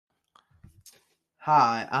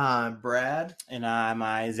Hi, I'm Brad, And I'm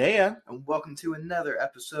Isaiah. and welcome to another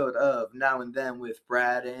episode of Now and Then with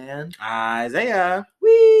Brad and Isaiah.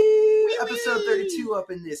 Wee! Episode 32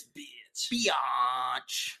 up in this bitch.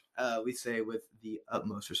 Biatch. We say with the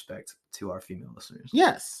utmost respect to our female listeners.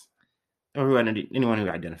 Yes. Or anyone who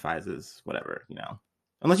identifies as whatever,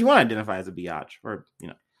 Unless you want to identify as a biatch or,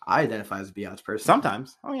 I identify as a biatch person.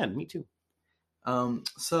 Sometimes. Oh, yeah, me too.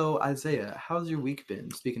 So Isaiah, how's your week been?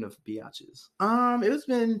 Speaking of biatches. It's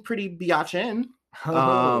been pretty biatchin'.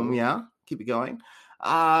 Yeah, keep it going.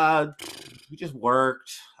 We just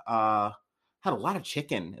worked. Had a lot of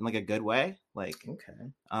chicken in like a good way. Okay.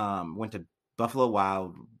 Went to Buffalo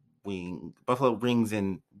Rings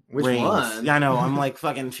and Which Rings. one? Yeah, I know. I'm like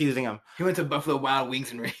fucking fusing them. He went to Buffalo Wild Wings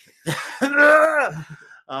and Rings.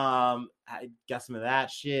 I got some of that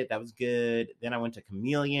shit. That was good. Then I went to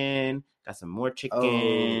Chameleon. Got some more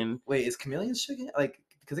chicken. Oh, wait, is Chameleon's chicken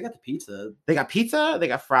because they got the pizza? They got pizza. They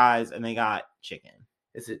got fries, and they got chicken.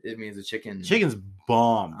 It means a chicken. Chicken's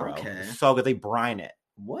bomb, bro. Okay. So good. They brine it.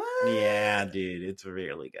 What? Yeah, dude, it's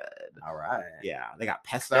really good. All right. Yeah, they got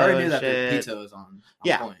pesto. I already knew that shit. the pizza was on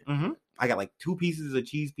yeah. point. Mm-hmm. I got like 2 pieces of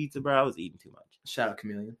cheese pizza, bro. I was eating too much. Shout out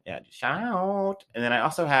Chameleon. Yeah, just shout out. And then I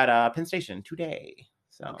also had Penn Station today.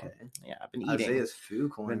 So Okay. yeah, I've been eating. Isaiah's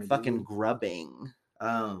food corner. I've been fucking grubbing.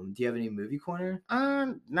 Do you have any movie corner?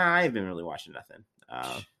 Nah, I haven't really watching nothing.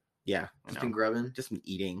 Yeah, Just been grubbing. Just been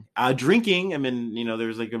eating, drinking. I mean,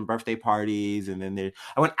 there's like birthday parties, and then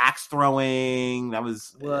I went axe throwing. That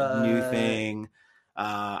was a new thing.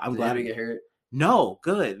 I'm glad to get hurt. No,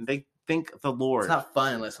 good. Thank the Lord. It's not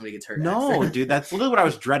fun unless somebody gets hurt. No, dude, that's literally what I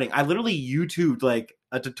was dreading. I literally YouTubed like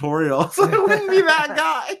a tutorial so I wouldn't be that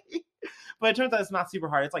guy. But it turns out it's not super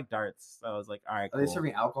hard. It's like darts. So I was like, all right, cool. Are they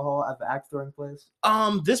serving alcohol at the axe throwing place?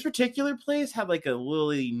 This particular place had like a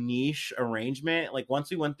really niche arrangement. Like once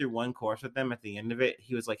we went through one course with them, at the end of it,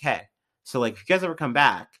 he was like, hey, so like if you guys ever come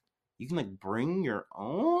back, you can like bring your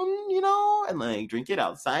own, and like drink it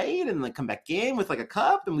outside and like come back in with like a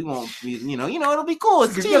cup and we won't be, it'll be cool.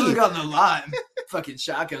 It's you guys got in the line. Fucking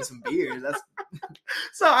shotgun some beers. That's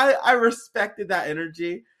so I respected that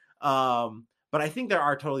energy. But I think there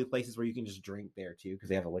are totally places where you can just drink there too because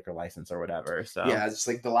they have a liquor license or whatever. So yeah, it's just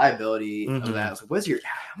like the liability of that. It's like, what's your?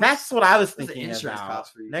 That's what I was what's thinking the insurance about.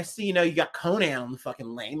 cost for you? Next thing you know, you got Conan on the fucking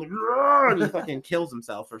lane, like, and he fucking kills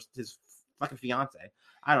himself or his fucking fiance.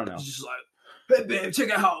 I don't know. He's just like, hey babe,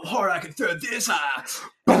 check out how hard I can throw this axe.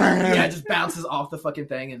 Yeah, it just bounces off the fucking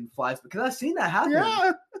thing and flies. Because I've seen that happen.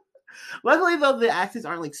 Yeah. Luckily though, the axes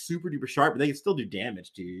aren't like super duper sharp, but they can still do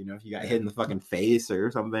damage to you. If you got hit in the fucking face or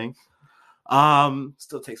something.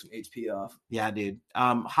 Still take some HP off. Yeah, dude.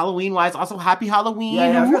 Halloween wise, also happy Halloween.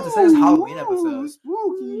 Yeah, I forgot to say it's Halloween episode.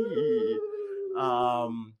 Spooky.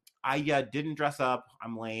 I didn't dress up.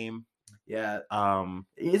 I'm lame. Yeah.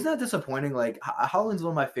 Isn't that disappointing? Like Halloween's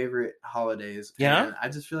one of my favorite holidays. Yeah. And I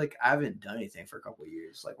just feel like I haven't done anything for a couple of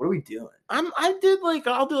years. Like, what are we doing? I'll do like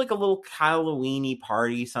a little Halloween-y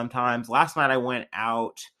party sometimes. Last night I went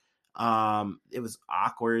out. It was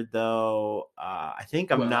awkward though. I think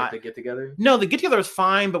I'm not like the get together. No, the get together was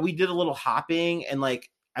fine, but we did a little hopping and like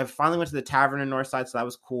I finally went to the tavern in Northside, so that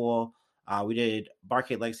was cool. We did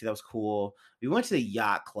Barcade Legacy, that was cool. We went to the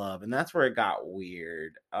yacht club, and that's where it got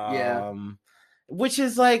weird. Which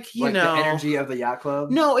is like the energy of the yacht club.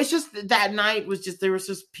 No, it's just that night was just there was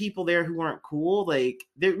just people there who weren't cool. Like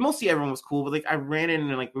mostly everyone was cool, but like I ran in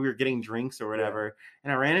and like we were getting drinks or whatever,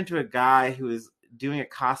 and I ran into a guy who was doing a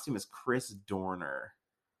costume as Chris Dorner.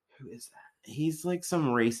 Who is that? He's like some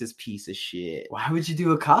racist piece of shit. Why would you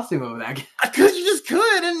do a costume of that? Because you just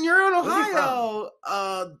could, and you're in Ohio.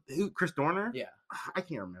 Who? Chris Dorner? Yeah, I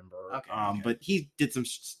can't remember. Okay. But he did some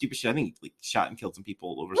stupid shit. I think he like shot and killed some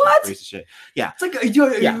people over what? some racist shit. Yeah, it's like are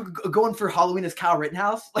you going for Halloween as Kyle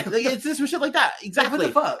Rittenhouse? Like it's this shit like that. Exactly.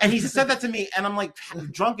 Like, what the fuck? And he said that to me, and I'm like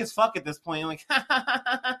drunk as fuck at this point. I'm like,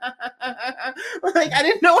 like I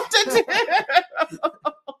didn't know what to do.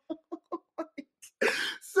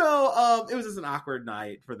 So it was just an awkward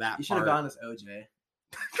night for that. You should have gone as OJ.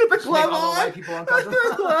 The club on. All the white people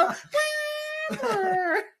uncomfortable.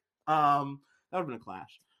 That would have been a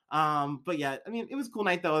clash. But yeah, I mean, it was a cool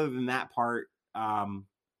night though. Other than that part, got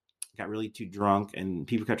really too drunk, and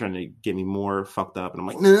people kept trying to get me more fucked up, and I'm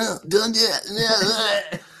like, no, don't do it.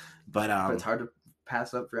 No. But it's hard to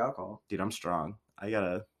pass up for alcohol, dude. I'm strong.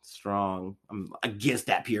 I'm against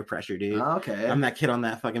that peer pressure, dude. Okay. I'm that kid on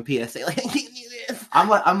that fucking PSA. Like, I'm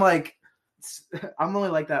only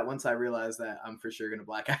like that once I realize that I'm for sure gonna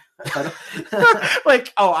black out.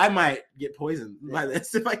 Like, oh, I might get poisoned by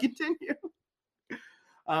this if I continue.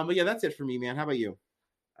 But yeah, that's it for me, man. How about you?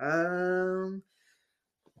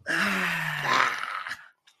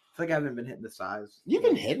 feel like I haven't been hitting the size. You've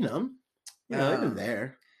been hitting them. You know, they've been Um,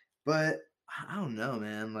 there. But I don't know,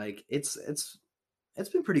 man. Like it's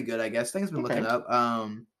been pretty good, I guess. Things been looking Okay. up.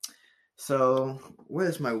 So where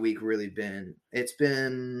has my week really been? It's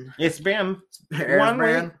been It's been One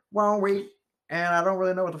week. 1 week, and I don't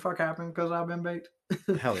really know what the fuck happened because I've been baked.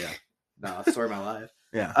 Hell yeah. No, story of my life.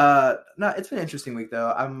 Yeah. No, it's been an interesting week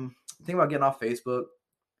though. I'm thinking about getting off Facebook.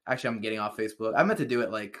 Actually, I'm getting off Facebook. I meant to do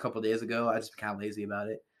it like a couple days ago. I just kind of lazy about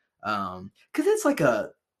it. Because it's like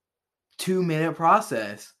a 2-minute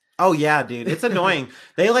process. Oh yeah, dude. It's annoying.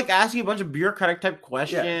 They like ask you a bunch of bureaucratic type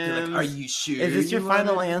questions. Yeah, like, are you sure? Is this your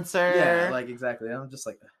final answer? Yeah, like exactly. I'm just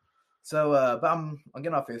like, so. But I'm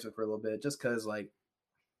getting off Facebook for a little bit just because like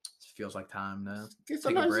it feels like time to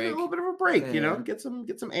sometimes break. a little bit of a break. You know, Yeah. get some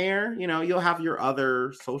air. You know, you'll have your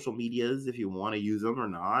other social medias if you want to use them or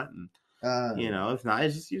not, and you know, if not,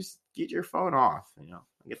 it's just you just get your phone off. You know,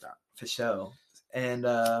 I get that for sure. And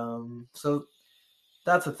so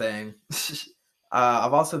that's a thing.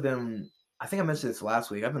 I've also been. I think I mentioned this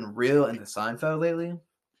last week. I've been real into Seinfeld lately.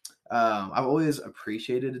 I've always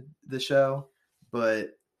appreciated the show, but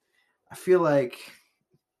I feel like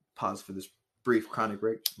pause for this brief chronic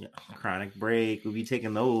break. Yeah, chronic break. We'll be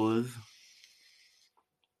taking those.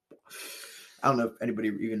 I don't know if anybody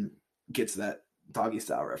even gets that doggy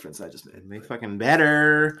style reference I just made. They fucking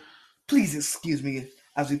better. Please excuse me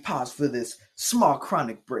as we pause for this small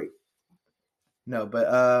chronic break. No, but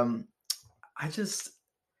I just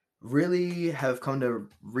really have come to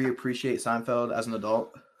reappreciate Seinfeld as an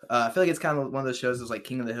adult. I feel like it's kind of one of those shows that's like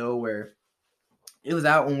King of the Hill, where it was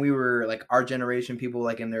out when we were like our generation, people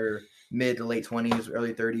like in their mid to late 20s,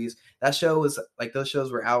 early 30s. That show was like those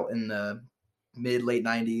shows were out in the mid late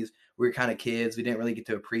 90s. We were kind of kids. We didn't really get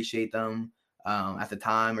to appreciate them at the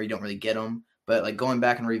time, or you don't really get them. But like going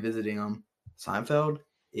back and revisiting them, Seinfeld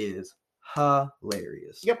is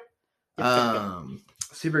hilarious. Yep.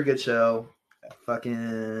 Super good show.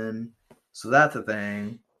 Fucking. So that's a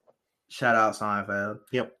thing. Shout out Seinfeld.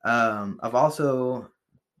 Yep. I've also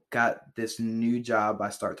got this new job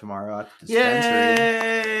I start tomorrow at the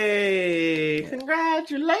dispensary. Yay!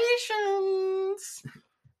 Congratulations!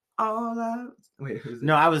 All that. Wait, who's it?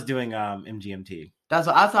 No, I was doing MGMT. That's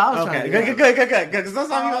what I thought I was Okay, trying to do. good. Because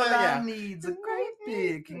those All songs, I yeah. need's a great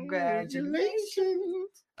big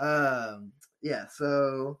congratulations. Yeah.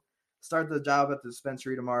 So start the job at the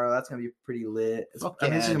dispensary tomorrow. That's gonna be pretty lit. It's just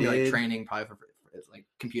gonna be like training, probably for it's like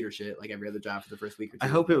computer shit, like every other job for the first week or two. I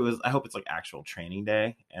hope it's like actual training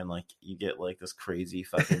day, and like you get like this crazy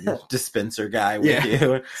fucking dispenser guy with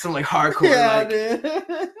you. Some like hardcore. Yeah, like,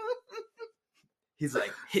 dude. He's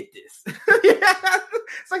like, hit this. Yeah,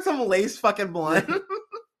 it's like some lace fucking blunt.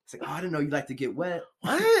 It's like, oh, I didn't know you like to get wet.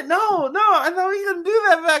 What? No, I thought we couldn't do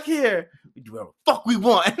that back here. We do whatever the fuck we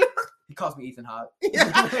want. He calls me Ethan Hawke.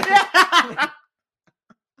 Yeah.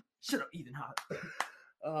 Shut up, Ethan Hawke.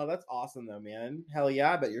 Oh, that's awesome though, man. Hell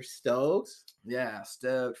yeah, I bet you're stoked. Yeah,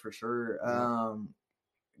 stoked for sure.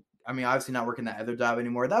 I mean, obviously not working that other job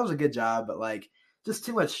anymore. That was a good job, but like just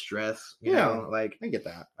too much stress. You know? Like I get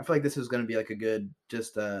that. I feel like this is going to be like a good,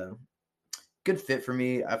 just good fit for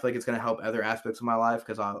me. I feel like it's going to help other aspects of my life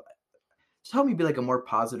because I'll just help me be like a more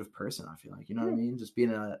positive person. I feel like, you know what I mean? Just be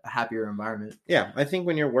in a happier environment. Yeah, I think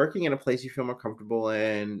when you're working in a place you feel more comfortable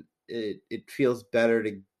in, it feels better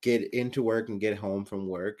to get into work and get home from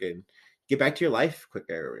work and get back to your life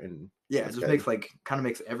quicker. And yeah, it just makes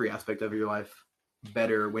makes every aspect of your life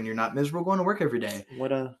better when you're not miserable going to work every day.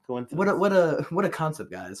 What a coincidence. What a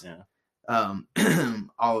concept, guys. Yeah.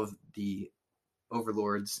 All of the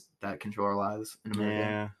overlords that control our lives in America.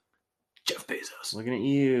 Yeah. Jeff Bezos. Looking at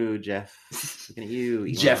you, Jeff. Looking at you,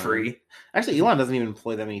 Elon. Jeffrey. Actually, Elon doesn't even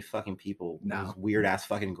employ that many fucking people. No. Weird ass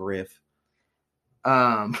fucking griff.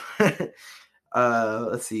 Let's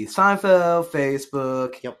see. Seinfeld,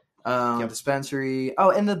 Facebook. Yep. Dispensary.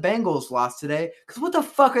 Oh, and the Bengals lost today. Because what the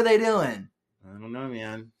fuck are they doing? I don't know,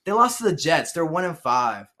 man. They lost to the Jets. They're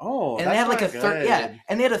 1-5. Oh, and they had like a third. Yeah,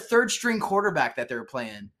 and they had a third string quarterback that they were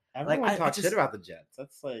playing. Everyone talks shit about the Jets.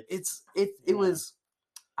 That's like it was.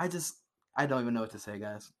 I don't even know what to say,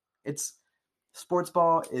 guys. It's sports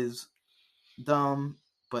ball is dumb,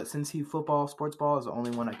 but since sports ball is the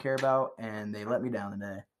only one I care about, and they let me down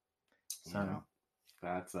today. So yeah,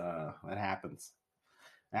 that's that happens.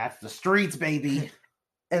 That's the streets, baby.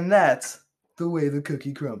 And that's the way the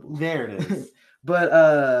cookie crumbles. There it is. But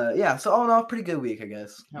yeah, so all in all, pretty good week, I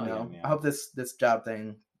guess. Hell you know, yeah, I hope this job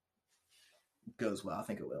thing goes well. I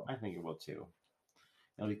think it will. I think it will too.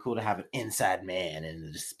 It'll be cool to have an inside man in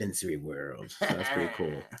the dispensary world. So that's pretty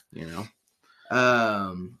cool, you know.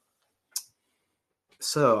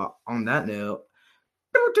 So on that note,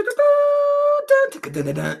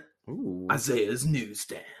 Ooh. Isaiah's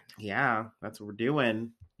newsstand. Yeah, that's what we're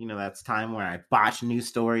doing. You know, that's time where I botch news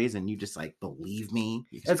stories and you just like believe me.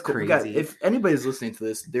 That's cool. If anybody's listening to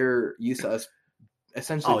this, they're used to us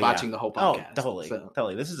essentially botching the whole podcast.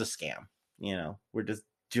 Totally. This is a scam. You know, we're just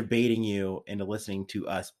debating you into listening to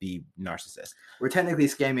us be narcissists. We're technically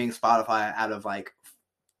scamming Spotify out of like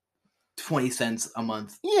 20 cents a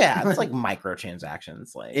month. Yeah, it's like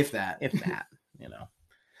microtransactions, like if that, you know.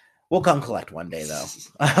 We'll come collect one day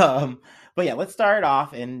though. But yeah, let's start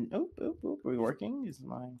off and are we working? Is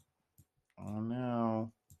my oh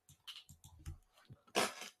no.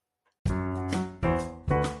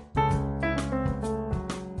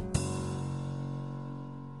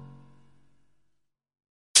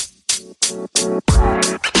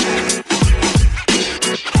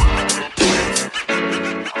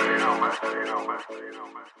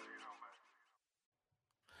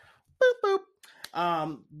 Boop, boop.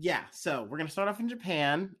 Yeah, so we're gonna start off in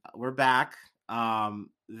Japan. We're back.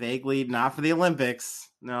 Vaguely not for the Olympics.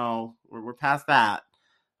 No, we're past that.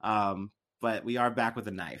 But we are back with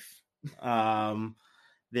a knife.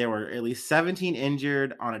 There were at least 17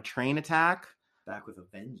 injured on a train attack. Back with a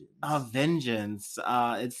vengeance. A vengeance.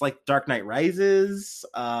 It's like Dark Knight Rises.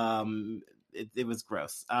 It was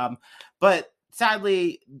gross. But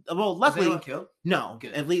sadly, well, luckily, was anyone killed? No.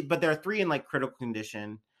 Good. At least, but there are 3 in like critical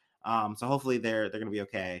condition. So hopefully they're gonna be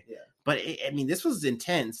okay. Yeah. But I mean, this was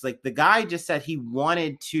intense. Like the guy just said he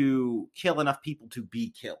wanted to kill enough people to be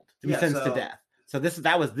killed, to be sentenced to death. So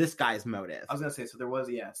that was this guy's motive. I was gonna say, so there was,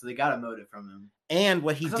 so they got a motive from him. And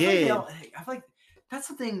what he did, I feel like that's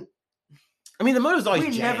the thing. I mean, the motive's always we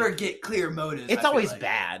jank. Never get clear motives. It's always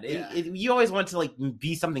bad. Yeah. You always want to like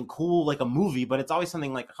be something cool, like a movie, but it's always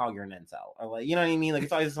something like "Call You're an Incel," or like, you know what I mean? Like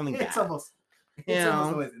it's always something bad. It's almost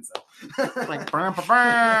always incel. Like burr, burr,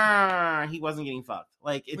 burr. He wasn't getting fucked.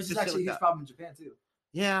 Like it's which just is actually his problem in Japan too.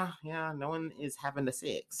 Yeah. No one is having the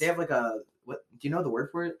sex. They have like what? Do you know the word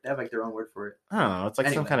for it? They have like their own word for it. I don't know. It's like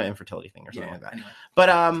some kind of infertility thing or something like that. Anyway.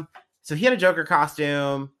 But so he had a Joker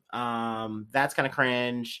costume. That's kind of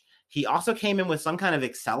cringe. He also came in with some kind of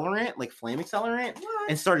accelerant, like flame accelerant,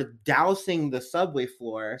 and started dousing the subway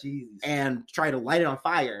floor and tried to light it on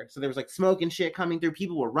fire. So there was like smoke and shit coming through.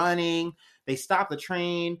 People were running. They stopped the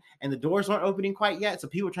train and the doors weren't opening quite yet. So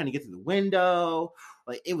people were trying to get through the window.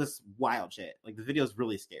 Like it was wild shit. Like the video is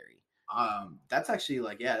really scary. That's actually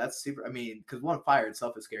like, that's super. I mean, because one, fire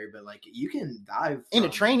itself is scary, but like you can dive in a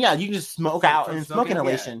train. Yeah, you can just smoke out and smoke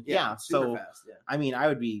inhalation. Yeah, so fast, I mean, I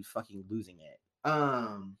would be fucking losing it.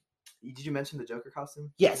 Did you mention the Joker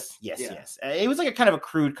costume? Yes. It was like a kind of a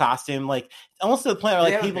crude costume, like almost to the point where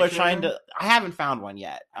like people are trying to. I haven't found one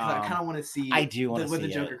yet. I kind of want to see. I do want to see what the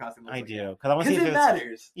Joker costume. I do because I want to see if it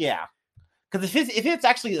matters. Yeah, because if it's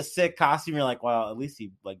actually a sick costume, you're like, well, at least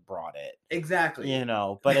he like brought it. Exactly. You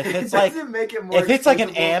know, but if it's like, make it more if it's like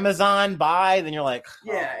an Amazon buy, then you're like,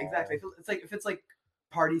 yeah, exactly. It's like if it's like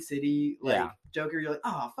Party City, like Joker, you're like,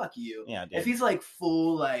 oh, fuck you. Yeah, dude. If he's like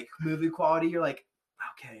full like movie quality, you're like,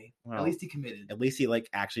 okay, well, at least he committed. At least he like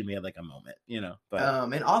actually made like a moment, you know. But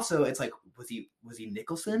and also it's like, was he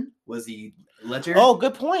Nicholson? Was he Ledger? Oh,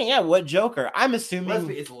 good point. Yeah, what Joker? I'm assuming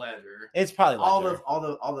it's Ledger. It's probably Ledger.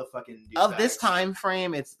 all the fucking of this time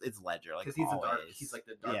frame. It's Ledger, like because he's like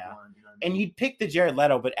the dark one. You know what I mean? And you'd pick the Jared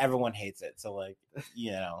Leto, but everyone hates it. So like,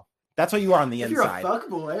 you know. That's what you are on the inside. You're a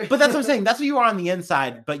fuckboy. But that's what I'm saying. That's what you are on the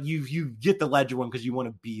inside, but you get the Ledger one because you want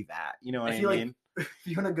to be that. You know what I mean? Like, if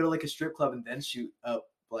you want to go to like a strip club and then shoot up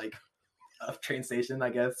like a train station, I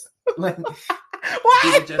guess. Like,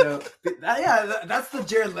 what? That's the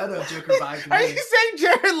Jared Leto Joker vibe. Are you saying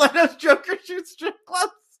Jared Leto's Joker shoots strip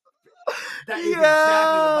clubs? That is exactly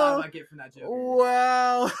the vibe I get from that Joker.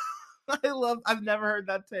 Wow. I've never heard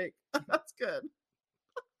that take. That's good.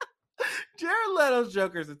 Jared Leto's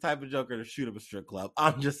Joker is the type of Joker to shoot up a strip club.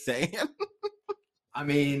 I'm just saying. I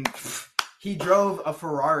mean, he drove a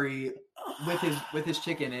Ferrari with his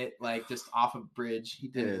chick in it, like just off a bridge. He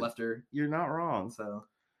left her. You're not wrong. So,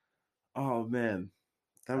 oh man,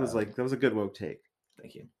 that was a good woke take.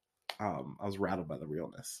 Thank you. I was rattled by the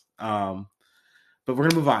realness. But we're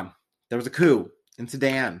gonna move on. There was a coup in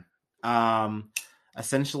Sudan.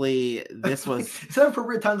 Essentially, this was. It's an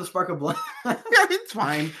appropriate time to spark a blunt. Yeah, it's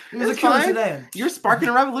fine. It's fine. You're sparking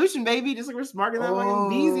a revolution, baby. Just like we're sparking that fucking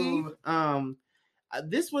beezy.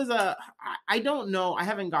 This was I don't know. I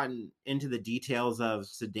haven't gotten into the details of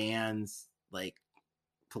Sudan's like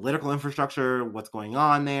political infrastructure, what's going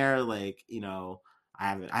on there. Like, you know,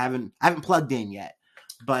 I haven't plugged in yet.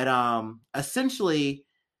 But essentially,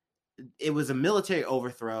 it was a military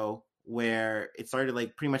overthrow where it started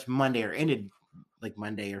like pretty much Monday or ended like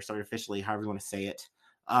Monday or started officially, however you want to say it.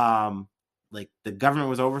 like the government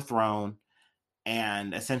was overthrown,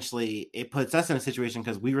 and essentially it puts us in a situation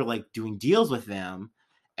because we were like doing deals with them,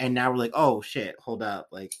 and now we're like, oh shit, hold up,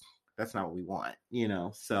 like that's not what we want,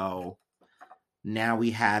 So now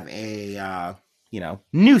we have a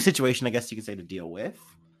new situation, I guess you could say, to deal with.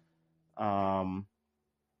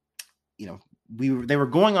 They were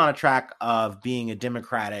going on a track of being a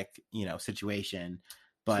democratic, situation,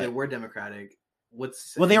 but so they were democratic.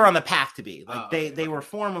 They were on the path to be. Like they okay. were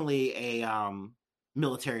formerly a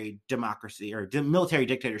military democracy or military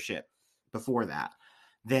dictatorship before that.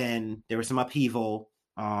 Then there was some upheaval.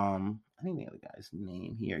 I think the other guy's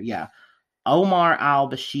name here, yeah, Omar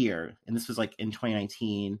al-Bashir, and this was like in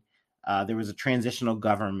 2019. There was a transitional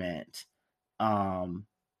government, and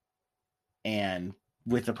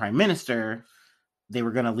with the prime minister, they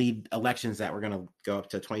were going to lead elections that were going to go up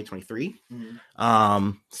to 2023.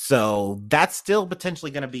 Mm-hmm. So that's still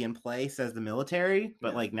potentially going to be in play, says the military,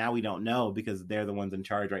 but like now we don't know because they're the ones in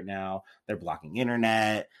charge right now. They're blocking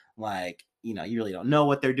internet. Like, you really don't know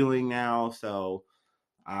what they're doing now. So,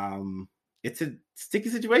 it's a sticky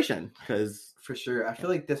situation because for sure, I feel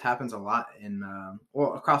like this happens a lot in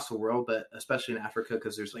across the world, but especially in Africa,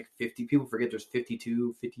 because there's like 50 people forget there's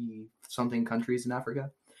 50 something countries in Africa.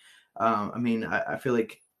 I mean, I feel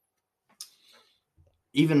like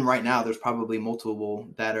even right now there's probably multiple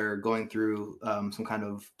that are going through some kind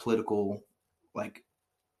of political like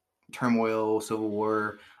turmoil, civil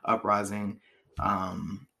war, uprising.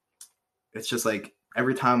 It's just like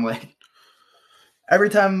every time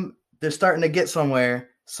they're starting to get somewhere,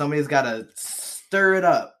 somebody's got to stir it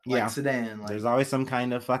up, like Sudan. Like, there's always some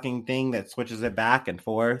kind of fucking thing that switches it back and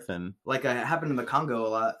forth, and like it happened in the Congo a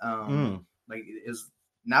lot. Like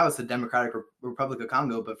now it's the Democratic Republic of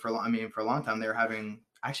Congo, but for a long time they were having.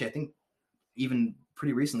 Actually, I think even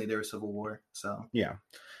pretty recently there was civil war. So yeah,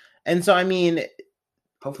 and so I mean,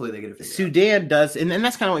 hopefully they get it. Sudan does, and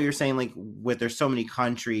that's kind of what you're saying. Like, with there's so many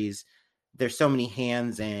countries, there's so many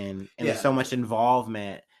hands in, and there's so much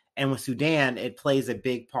involvement. And with Sudan, it plays a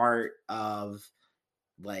big part of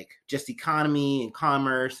like just economy and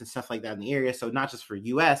commerce and stuff like that in the area. So not just for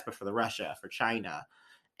US, but for the Russia, for China.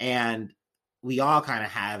 And we all kind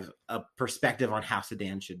of have a perspective on how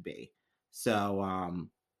Sudan should be. So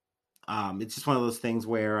it's just one of those things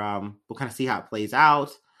where we'll kind of see how it plays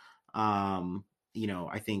out. I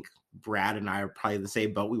think Brad and I are probably the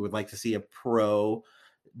same boat. We would like to see a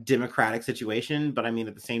pro-democratic situation, but I mean,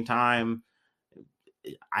 at the same time,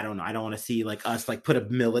 I don't know. I don't want to see like us like put a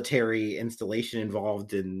military installation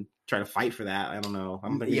involved and try to fight for that. I don't know. I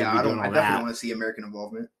definitely don't want to see American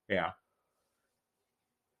involvement. Yeah.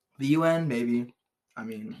 The UN, maybe. I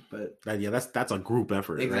mean, but that's a group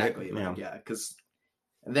effort, exactly. Right? Yeah, because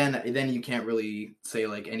then you can't really say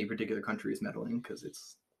like any particular country is meddling because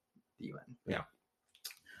it's the UN. Yeah.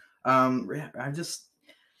 And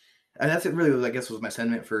that's it. Really, I guess, was my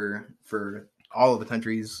sentiment for all of the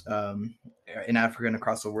countries in Africa and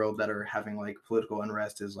across the world that are having like political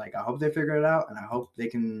unrest. Is like, I hope they figure it out, and I hope they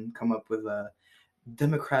can come up with a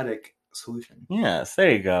democratic solution. Yes,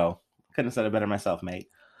 there you go. Couldn't have said it better myself, mate.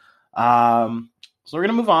 So we're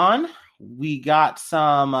gonna move on. We got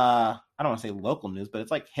some I don't want to say local news, but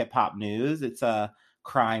it's like hip hop news. It's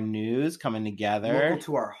crime news coming together. Local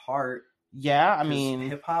to our heart. Yeah, I mean,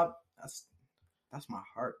 hip hop. That's my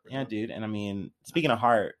heart. Bro. Yeah, dude. And I mean, speaking of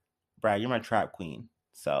heart, Brad, you're my trap queen.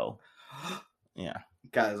 So, yeah.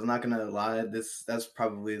 Guys, I'm not gonna lie. That's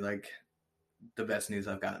probably like the best news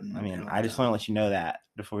I've gotten. I mean, I just want to let you know that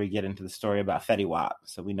before we get into the story about Fetty Wap,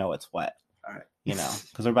 so we know it's what. All right.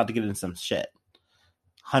 Because we're about to get into some shit.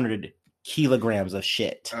 100 kilograms of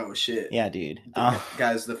shit. Oh shit. Yeah, dude.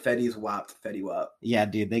 Guys, the Fetty's whopped. Fetty Wap. Yeah,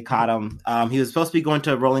 dude. They caught him. He was supposed to be going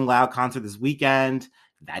to a Rolling Loud concert this weekend.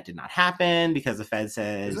 That did not happen because the Fed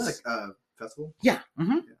says. Is that like a festival? Yeah.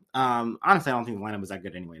 Mm-hmm. Yeah. Honestly, I don't think the lineup was that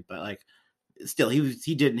good anyway. But like, still,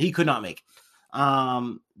 he could not make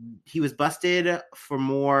it. He was busted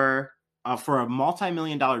for a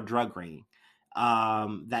multi-million-dollar drug ring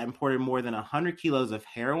that imported more than 100 kilos of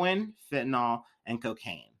heroin, fentanyl, and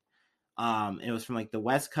cocaine. It was from like the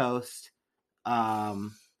West Coast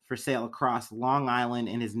for sale across Long Island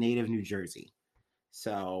in his native New Jersey.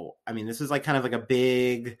 So, I mean, this is like kind of like a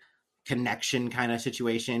big connection kind of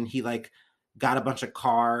situation. He like got a bunch of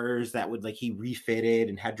cars that would like he refitted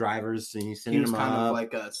and had drivers, and he was kind of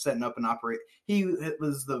like setting up an operate. He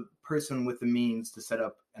was the person with the means to set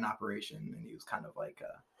up an operation, and he was kind of like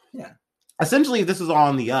essentially, if this was all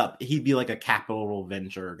on the up, he'd be like a capital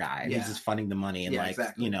venture guy. Yeah. He's just funding the money and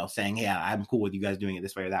exactly. saying, "Yeah, I'm cool with you guys doing it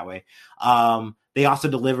this way or that way." They also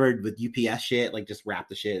delivered with UPS shit, like just wrapped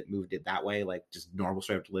the shit, moved it that way, like just normal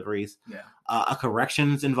straight up deliveries. Yeah. A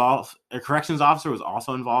corrections officer was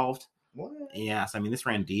also involved. What? Yeah, so I mean, this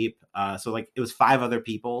ran deep. So like, it was 5 other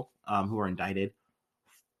people who were indicted.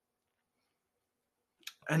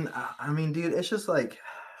 And I mean, dude, it's just like,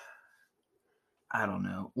 I don't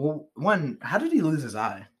know. Well, one, how did he lose his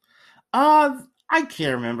eye? I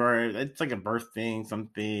can't remember. It's like a birth thing,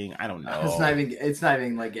 something. I don't know. It's not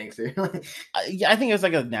even like gangster. Yeah, I think it was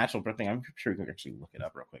like a natural birth thing. I'm sure we can actually look it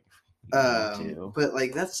up real quick. But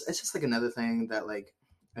like it's just like another thing that like,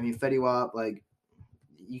 I mean, Fetty Wap, like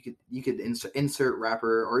you could insert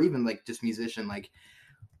rapper or even like just musician. Like,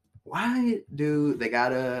 why do they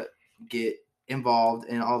gotta get involved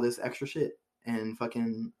in all this extra shit and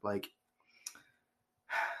fucking like?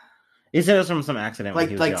 He said it was from some accident. Like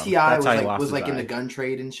T.I. was like in the gun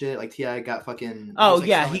trade and shit. Like T.I. got fucking. Oh like,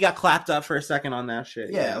 yeah, he got clapped up for a second on that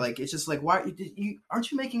shit. Yeah, like it's just like, why you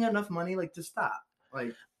aren't you making enough money like to stop?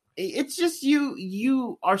 Like it's just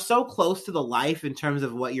you are so close to the life in terms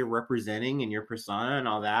of what you're representing and your persona and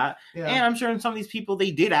all that. Yeah. And I'm sure some of these people,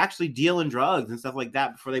 they did actually deal in drugs and stuff like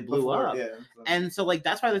that before they blew up. Yeah. And so like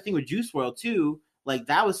that's why the thing with Juice WRLD too, like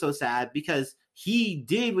that was so sad because he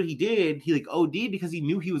did what he did. He like OD'd because he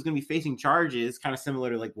knew he was going to be facing charges, kind of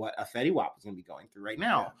similar to like what a Fetty Wap is going to be going through right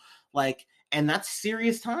now. Yeah. Like, and that's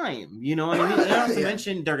serious time. You know what I mean? And not to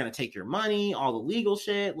mention they're going to take your money, all the legal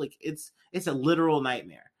shit. Like it's a literal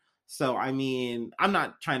nightmare. So I mean, I'm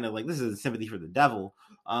not trying to like, this is a sympathy for the devil.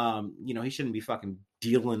 You know, he shouldn't be fucking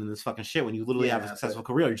dealing in this fucking shit when you literally have a successful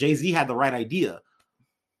career. Jay-Z had the right idea.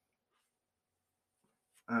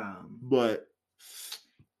 But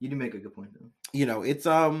you do make a good point though. You know, it's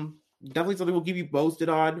definitely something we'll keep you posted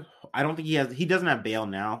on. I don't think he doesn't have bail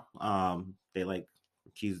now. They like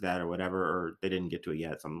accused that or whatever, or they didn't get to it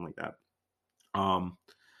yet, something like that.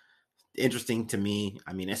 Interesting to me.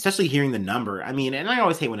 I mean, especially hearing the number. I mean, and I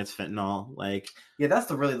always hate when it's fentanyl. Like, yeah, that's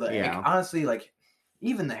the really like, honestly, like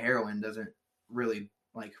even the heroin doesn't really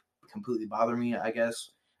like completely bother me. I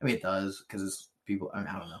guess. I mean, it does because it's people. I mean,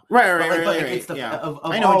 I don't know. Right. It's the of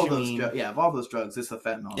I know all what you those mean. of all those drugs, it's the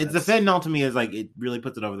fentanyl. It's the fentanyl to me is like it really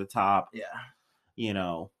puts it over the top. Yeah. You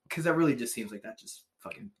know, because that really just seems like that just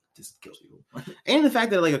fucking just kills people. And the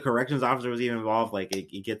fact that like a corrections officer was even involved, like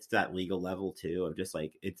it gets to that legal level too of just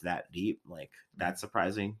like it's that deep. Like that's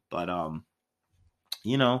surprising. But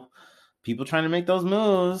you know, people trying to make those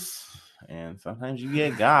moves, and sometimes you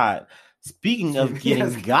get got. Speaking of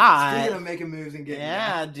getting got, speaking of making moves and getting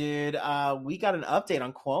got. Dude, we got an update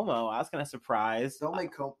on Cuomo. I was kind of surprised. Don't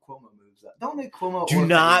make Cuomo moves. Don't make Cuomo. Do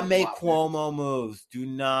not make Cuomo moves. Do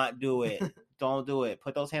not do it. Don't do it.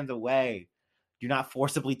 Put those hands away. Do not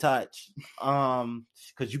forcibly touch,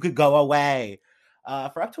 because you could go away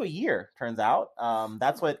for up to a year. Turns out,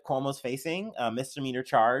 that's what Cuomo's facing, a misdemeanor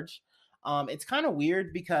charge. It's kind of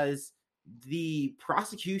weird because the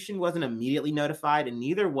prosecution wasn't immediately notified, and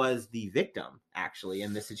neither was the victim. Actually,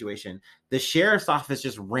 in this situation, the sheriff's office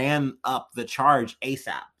just ran up the charge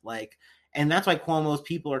ASAP, like. And that's why Cuomo's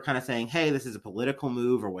people are kind of saying, hey, this is a political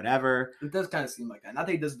move or whatever. It does kind of seem like that. Not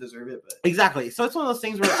that he doesn't deserve it, but... Exactly. So it's one of those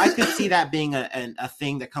things where I could see that being a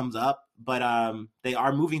thing that comes up. But they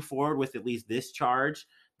are moving forward with at least this charge.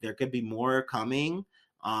 There could be more coming.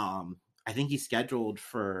 I think he's scheduled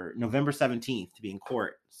for November 17th to be in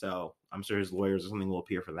court. So I'm sure his lawyers or something will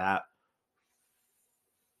appear for that.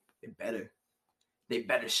 They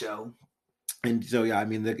better show. And so, yeah, I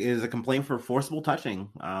mean, it is a complaint for forcible touching,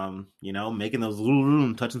 you know, making those little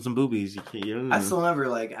room, touching some boobies. I still never,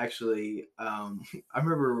 like, actually, I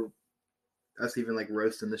remember us even, like,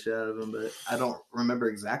 roasting the shit out of him, but I don't remember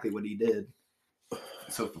exactly what he did.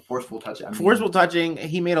 So, for forceful touching. Forceful touching,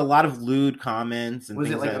 he made a lot of lewd comments and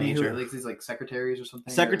things like, of that nature. Like, these, like, secretaries or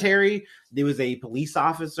something? Secretary, there was a police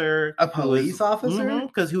officer. A police officer?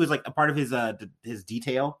 Because he was, like, a part of his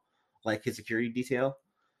detail, like, his security detail.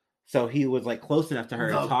 So he was like close enough to her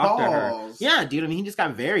to talk to her. Yeah, dude. I mean, he just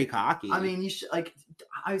got very cocky. I mean, you should like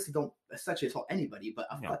obviously don't sexually assault anybody, but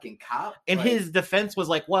a fucking cop. And his defense was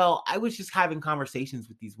like, "Well, I was just having conversations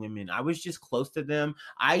with these women. I was just close to them.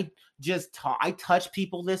 I touch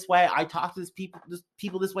people this way. I talk to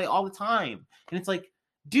people this way all the time." And it's like,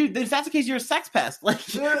 dude, if that's the case, you're a sex pest.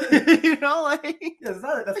 Like, you know, like that's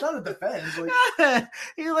not a defense. Like,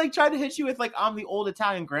 he like tried to hit you with like, I'm the old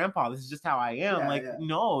Italian grandpa. This is just how I am.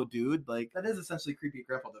 No, dude. Like that is essentially creepy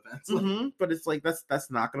grandpa defense. Mm-hmm. But it's like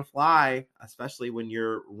that's not gonna fly, especially when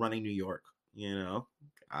you're running New York. You know,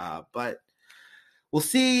 but we'll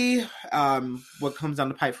see what comes down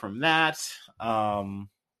the pipe from that.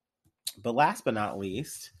 But last but not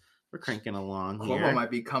least, we're cranking along Cuomo here.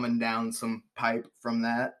 might be coming down some pipe from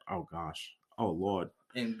that Oh gosh. Oh Lord.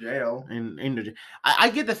 in jail. I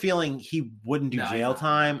get the feeling he wouldn't do No, jail he's not.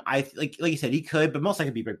 time. I like you said, he could, but most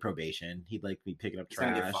likely be like probation. He'd like be picking up He's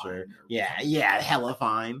gonna get trash or fined or yeah, hella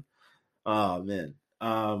fine. Oh man.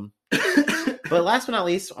 But last but not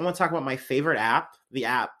least, I want to talk about my favorite app. The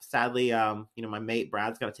app, sadly, my mate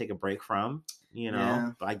Brad's got to take a break from.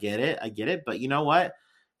 Yeah. But I get it. But you know what?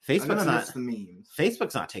 Facebook's the memes.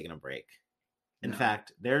 Facebook's not taking a break. In No.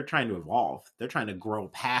 fact, they're trying to evolve. They're trying to grow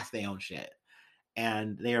past their own shit,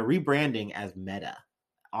 and they are rebranding as Meta,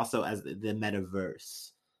 also as the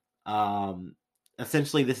metaverse.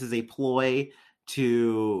 Essentially, this is a ploy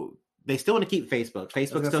to. They still want to keep Facebook.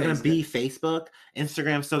 Facebook's still going to be Facebook.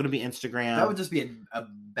 Instagram's still going to be Instagram. That would just be a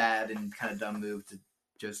bad and kind of dumb move to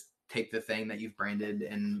just take the thing that you've branded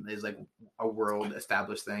and is like a world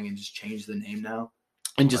established thing and just change the name now.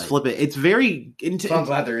 And just flip it. It's very. So I'm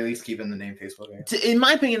glad they're at least keeping the name Facebook. In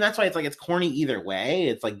my opinion, that's why it's corny either way.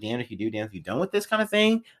 It's like damn if you do, damn if you don't with this kind of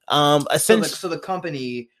thing. So the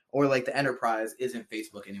company or like the enterprise isn't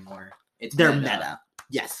Facebook anymore. They're Meta.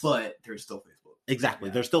 Yes, but they're still Facebook. Exactly.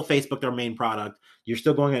 Yeah. They're still Facebook, their main product. You're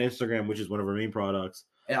still going on Instagram, which is one of our main products.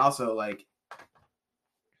 And also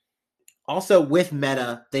with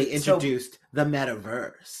Meta, they introduced the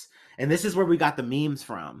metaverse. And this is where we got the memes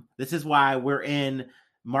from. This is why we're in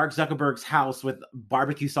Mark Zuckerberg's house with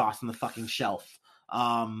barbecue sauce on the fucking shelf.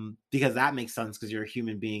 Because that makes sense because you're a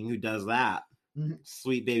human being who does that. Mm-hmm.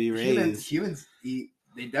 Sweet Baby Ray's. Humans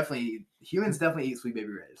definitely eat Sweet Baby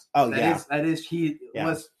Ray's. Oh, he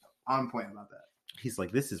was on point about that. He's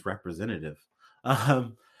like, this is representative.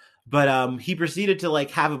 But he proceeded to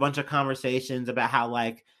have a bunch of conversations about how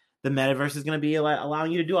the metaverse is going to be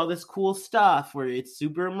allowing you to do all this cool stuff where it's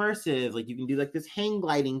super immersive. Like you can do this hang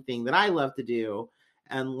gliding thing that I love to do.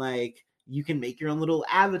 And you can make your own little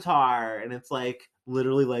avatar. And it's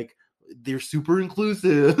literally they're super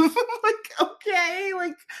inclusive. Okay.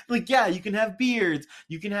 Yeah, you can have beards.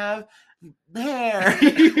 You can have hair.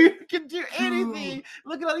 You can do anything.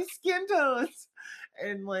 Look at all these skin tones.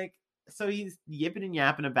 And so he's yipping and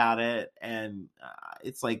yapping about it. And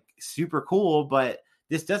it's super cool, but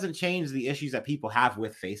this doesn't change the issues that people have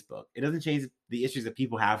with Facebook. It doesn't change the issues that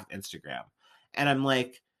people have with Instagram. And I'm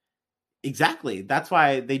exactly. That's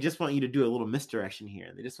why they just want you to do a little misdirection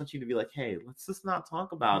here. They just want you to be hey, let's just not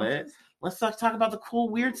talk about it. Let's talk about the cool,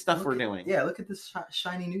 weird stuff we're doing. Yeah, look at this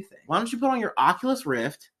shiny new thing. Why don't you put on your Oculus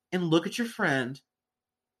Rift and look at your friend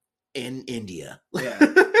in India? Yeah.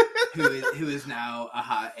 who is now a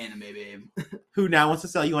hot anime babe. Who now wants to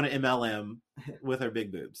sell you on an MLM with her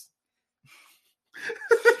big boobs.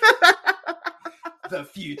 The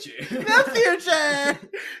future. And that's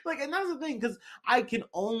the thing, because I can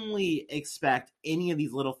only expect any of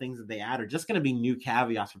these little things that they add are just going to be new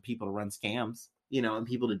caveats for people to run scams, and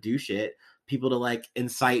people to do shit, people to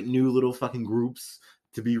incite new little fucking groups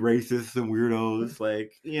to be racist and weirdos,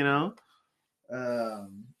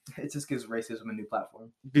 It just gives racism a new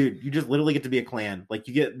platform. Dude, you just literally get to be a clan.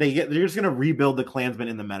 They're just gonna rebuild the Klansmen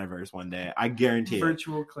in the metaverse one day. I guarantee it.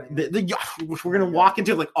 Virtual clan. We're gonna walk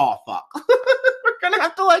into oh fuck. We're gonna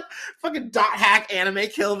have to fucking dot hack anime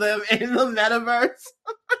kill them in the metaverse.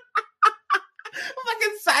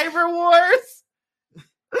 Fucking cyber wars.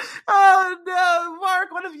 Oh no,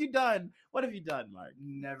 Mark, what have you done? Mark?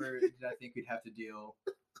 Never did I think we'd have to deal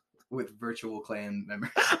with virtual clan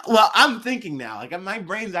members. Well, I'm thinking now, my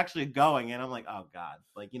brain's actually going, and I'm oh god,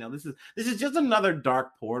 this is just another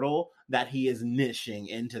dark portal that he is niching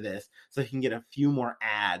into this, so he can get a few more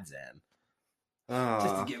ads in.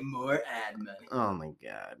 Just to get more ad money. Oh my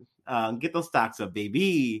god, get those stocks up,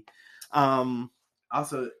 baby.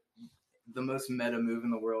 Also, the most meta move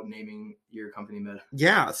in the world, naming your company Meta.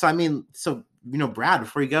 Yeah, so Brad,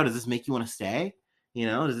 before you go, does this make you want to stay?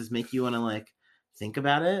 Does this make you want to think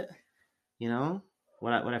about it?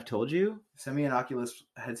 What I've told you? Send me an Oculus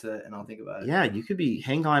headset and I'll think about it. Yeah, you could be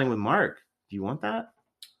hang gliding with Mark. Do you want that?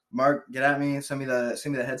 Mark, get at me. Send me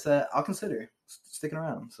the headset. I'll consider sticking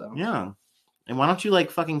around. So yeah. And why don't you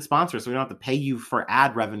fucking sponsor so we don't have to pay you for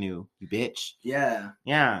ad revenue, you bitch? Yeah.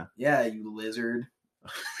 Yeah. Yeah, you lizard.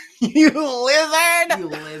 You lizard. You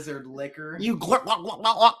lizard liquor. You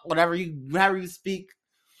whatever you speak.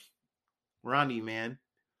 We're on to you, man.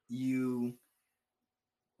 You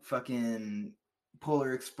fucking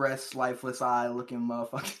Polar Express lifeless eye looking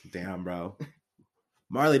motherfucker. Damn, bro.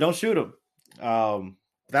 Marley, don't shoot him.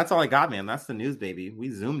 That's all I got, man. That's the news, baby. We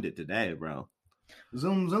zoomed it today, bro.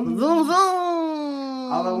 Zoom.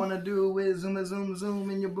 All I want to do is zoom, zoom,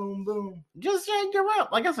 zoom in your boom, boom. Just shake your rump.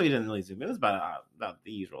 I guess we didn't really zoom. It was about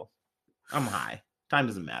the usual. I'm high. Time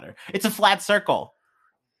doesn't matter. It's a flat circle.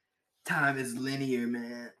 Time is linear,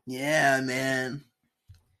 man. Yeah, man.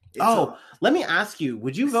 Let me ask you: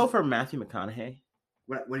 would you vote for Matthew McConaughey?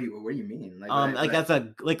 What do you mean?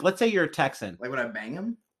 Let's say you're a Texan. Like, would I bang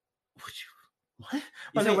him? Would you? What?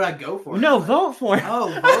 You said would I go for him? No, vote for him. Oh,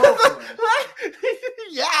 vote for him.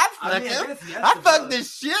 Yeah, I fucked the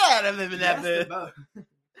shit out of him in that bit. But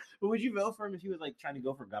would you vote for him if he was like trying to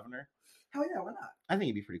go for governor? Hell yeah, why not? I think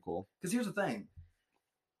it'd be pretty cool. Because here's the thing.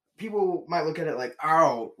 People might look at it like,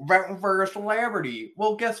 oh, voting for a celebrity.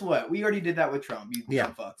 Well, guess what? We already did that with Trump. You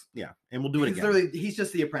dumb fucks. Yeah, and we'll do it again. He's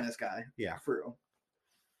just the apprentice guy. Yeah. For real.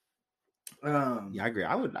 Yeah, I agree.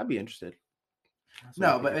 I'd be interested.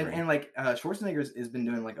 No, but and like Schwarzenegger has been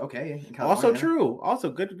doing like okay. Also true.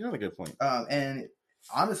 Also good. Another good point. And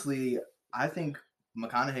honestly, I think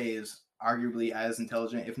McConaughey is arguably as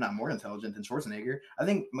intelligent, if not more intelligent, than Schwarzenegger. I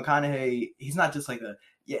think McConaughey, he's not just like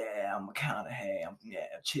I'm McConaughey,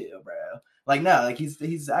 chill, bro. Like no, like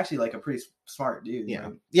he's actually like a pretty smart dude. Yeah,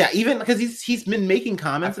 like, yeah. Even because he's been making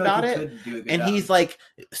comments about it, and he's like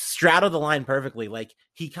straddled the line perfectly. Like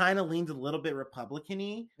he kind of leans a little bit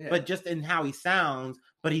Republican-y, but just in how he sounds.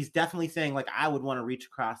 But he's definitely saying like I would want to reach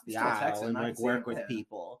across the aisle and like work with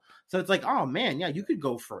people. So it's like, oh man, yeah, you could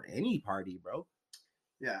go for any party, bro.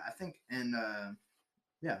 Yeah, I think, and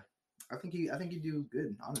yeah. I think you do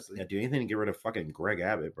good, honestly. Yeah, do anything to get rid of fucking Greg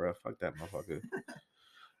Abbott, bro. Fuck that motherfucker.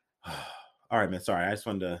 All right, man. Sorry, I just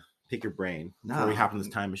wanted to pick your brain before we hop in this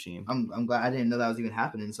time machine. I'm glad I didn't know that was even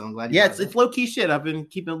happening, so I'm glad. Yeah, it's low key shit. I've been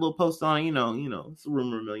keeping a little post on, you know, it's a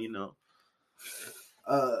rumor mill, you know.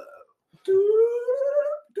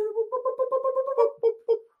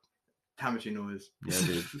 Time machine noise. Yeah,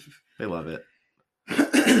 dude, they love it.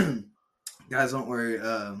 Guys, don't worry.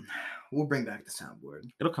 We'll bring back the soundboard.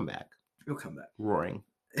 It'll come back. Roaring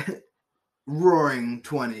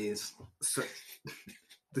 20s. So,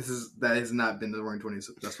 that has not been the Roaring 20s.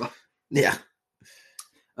 That's why. Yeah.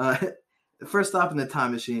 First stop in the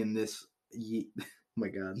time machine. This yeet. Oh my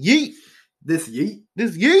god. Yeet. This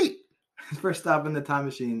yeet. First stop in the time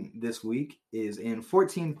machine this week is in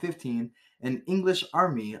 1415. An English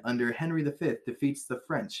army under Henry V defeats the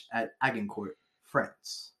French at Agincourt,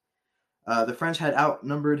 France. The French had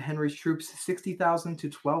outnumbered Henry's troops 60,000 to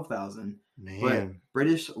 12,000. But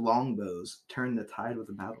British longbows turned the tide with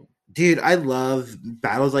the battle. Dude, I love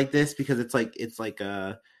battles like this because it's like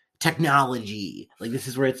technology. Like this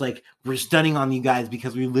is where it's like we're stunning on you guys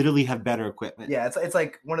because we literally have better equipment. Yeah, it's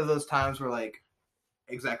like one of those times where like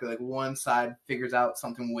exactly like one side figures out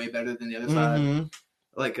something way better than the other side.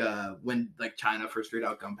 Like when like China first figured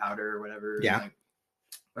out gunpowder or whatever. Yeah. And,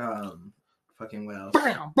 like, fucking what else?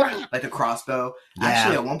 Like the crossbow. Yeah.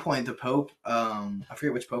 Actually, at one point, the Pope, I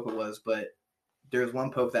forget which Pope it was, but there was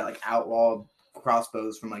one Pope that like outlawed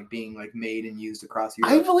crossbows from like being like made and used across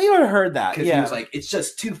Europe. I believe I heard that. Because he was like, it's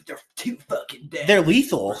just they're too fucking dead. They're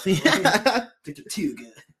lethal. They're too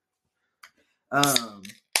good.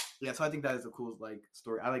 Yeah, so I think that is a cool like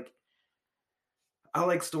story. I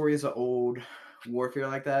like stories of old warfare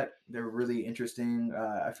like that. They're really interesting.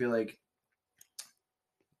 I feel like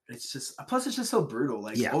it's just so brutal.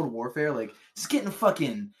 Like old warfare, like just getting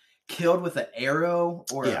fucking killed with an arrow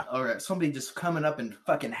or somebody just coming up and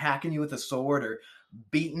fucking hacking you with a sword or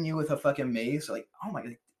beating you with a fucking mace. Like, oh my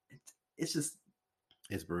god, it's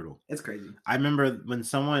brutal. It's crazy. I remember when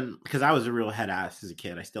someone, because I was a real head ass as a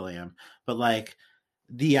kid, I still am, but like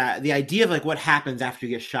the idea of like what happens after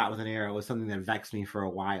you get shot with an arrow was something that vexed me for a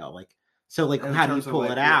while. Like, so like how do you pull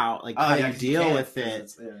it out? Like how do you deal with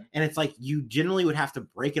it? And it's like you generally would have to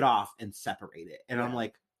break it off and separate it. And I'm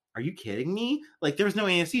like, are you kidding me? Like there was no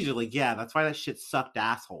anesthesia. Like, yeah, that's why that shit sucked,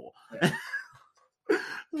 asshole. Yeah.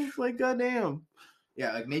 It's like, goddamn.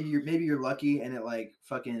 Yeah, like maybe you're lucky and it like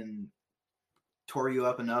fucking tore you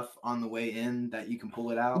up enough on the way in that you can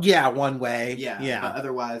pull it out. Yeah, one way. Yeah. But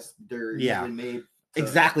otherwise they're usually made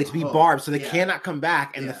to be barbed, so they cannot come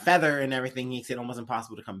back, and the feather and everything makes it almost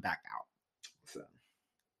impossible to come back out. So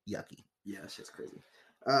yucky. Yeah, that shit's crazy.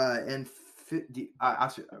 And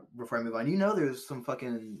before I move on, there's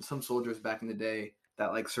some soldiers back in the day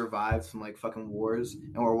that like survived some like fucking wars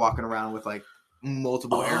and were walking around with like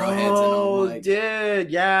multiple arrowheads. Oh, like, dude,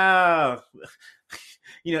 yeah.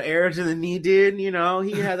 Arrow to the knee, dude. He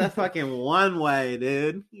had that fucking one way,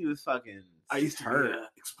 dude. He was fucking. I used to be an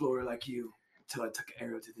explorer like you until I took an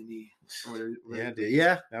arrow to the knee. Yeah, dude.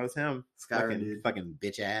 Yeah, that was him. Skyrim, dude. Fucking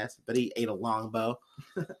bitch ass. But he ate a longbow.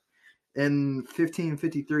 In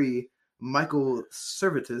 1553, Michael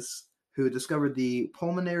Servetus, who discovered the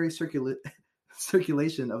pulmonary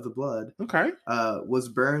circulation of the blood Okay. was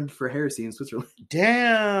burned for heresy in Switzerland.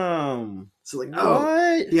 Damn. So like,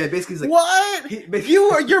 What? yeah, basically he's like, what?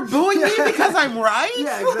 You're booing me because I'm right?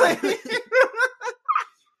 Yeah, exactly.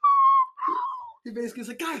 He basically is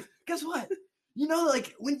like, guys, guess what? You know,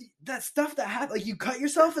 like when that stuff that happened, like you cut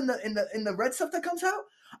yourself in the red stuff that comes out.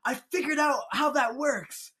 I figured out how that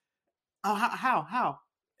works. Oh, how?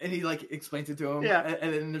 And he like explains it to him. Yeah.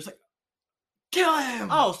 And then there's like, kill him.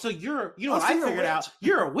 Oh, so you know what I figured out?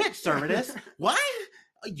 You're a witch, Servatus. What?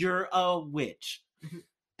 You're a witch,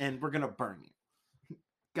 and we're gonna burn you.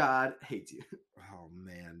 God hates you. Oh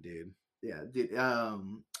man, dude. Yeah, dude.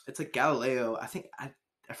 It's like Galileo. I think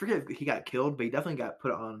I forget if he got killed, but he definitely got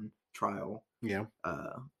put on trial. Yeah.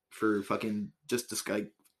 For fucking just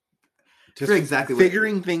like Just for exactly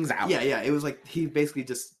figuring things out. Yeah. It was like he basically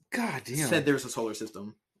just God damn said there's a solar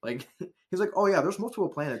system. Like he's like, oh yeah, there's multiple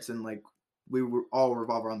planets, and like we were all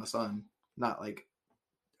revolve around the sun, not like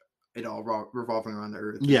it all revolving around the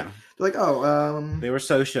Earth. Yeah. They're like, oh, they were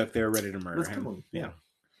so shook they were ready to murder let's him. kill him. Yeah.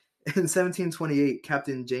 In 1728,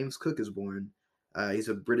 Captain James Cook is born. He's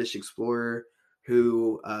a British explorer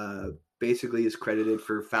who basically is credited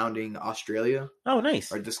for founding Australia. Oh,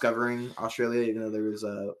 nice. Or discovering Australia, even though there was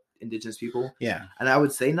indigenous people. Yeah. And I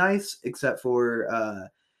would say nice, except for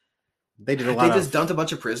they did a lot. They just dumped a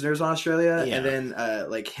bunch of prisoners on Australia, Yeah. and then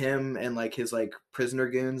like him and like his like prisoner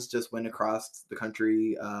goons just went across the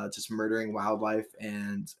country, just murdering wildlife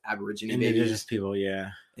and Aborigine indigenous people.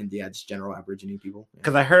 Yeah. And yeah, just general Aborigine people.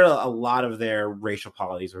 Because I heard a lot of their racial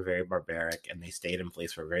policies were very barbaric, and they stayed in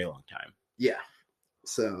place for a very long time. Yeah.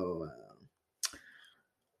 So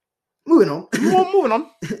moving on. Moving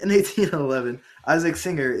on. In 1811, Isaac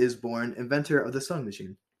Singer is born, inventor of the sewing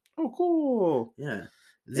machine. Oh, cool. Yeah.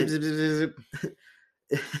 Zip, zip, zip, zip.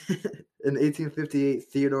 In 1858,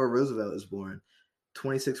 Theodore Roosevelt is born,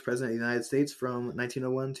 26th president of the United States from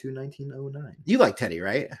 1901 to 1909. You like Teddy,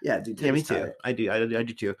 right? Yeah, dude. Yeah, me too. Tight. I do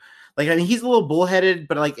too. Like, I mean, he's a little bullheaded,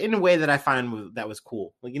 but like in a way that I find that was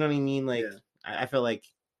cool. Like, you know what I mean? Like, Yeah. I feel like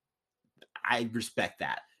I respect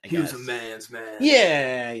that. He was a man's man.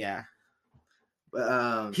 Yeah.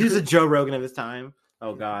 But, he was a Joe Rogan of his time.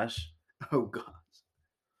 Oh gosh. Oh gosh.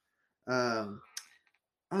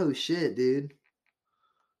 Oh shit, dude.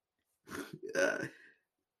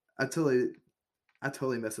 I totally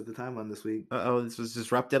messed up the timeline this week. This was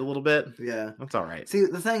disrupted a little bit. Yeah, that's all right. See,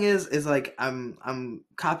 the thing is like I'm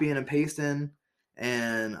copying and pasting,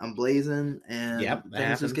 and I'm blazing, and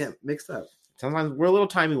things just get mixed up. Sometimes we're a little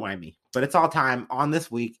timey-wimey, but it's all time on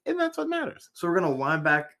this week, and that's what matters. So we're gonna wind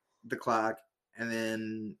back the clock, and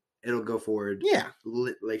then it'll go forward. Yeah,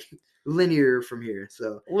 like linear from here.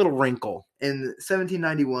 So a little wrinkle. In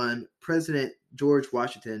 1791, President George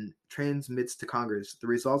Washington transmits to Congress the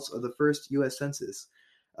results of the first U.S. Census,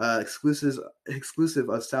 exclusive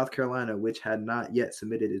of South Carolina, which had not yet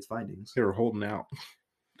submitted its findings. They were holding out.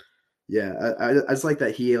 Yeah, I just like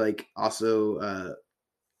that he like also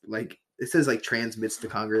like it says like transmits to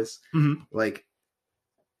Congress. Mm-hmm. Like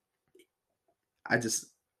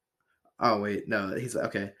oh wait, no, he's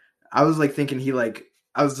okay. I was like thinking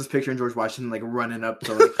I was just picturing George Washington like running up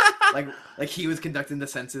to like he was conducting the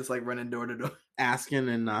census, like running door to door, asking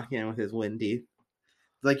and knocking with his wind teeth.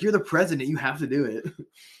 Like, you're the president, you have to do it.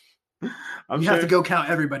 You have to go count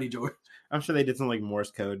everybody, George. I'm sure they did some like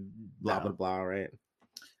Morse code, blah blah blah, right?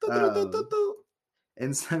 In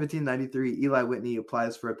 1793, Eli Whitney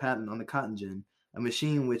applies for a patent on the cotton gin, a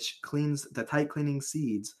machine which cleans the tight cleaning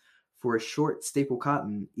seeds for a short staple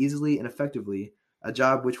cotton easily and effectively, a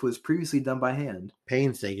job which was previously done by hand.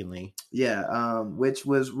 Painstakingly. Yeah, which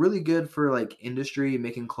was really good for like industry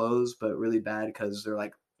making clothes, but really bad because they're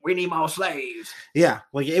like, we need more slaves. Yeah,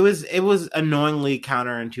 like it was annoyingly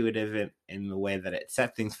counterintuitive in the way that it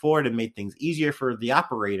set things forward and made things easier for the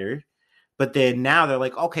operator. But then now they're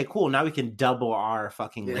like, okay, cool. Now we can double our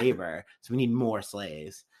fucking labor. So we need more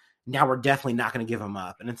slaves. Now we're definitely not going to give them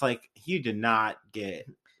up. And it's like, you did not get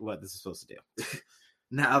what this is supposed to do.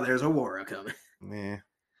 Now there's a war coming. Yeah.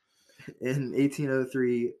 In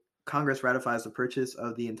 1803, Congress ratifies the purchase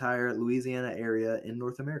of the entire Louisiana area in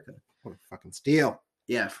North America. What a fucking steal.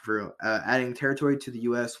 Yeah, for real. Adding territory to the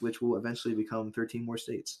U.S., which will eventually become 13 more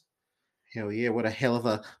states. Hell yeah, what a hell of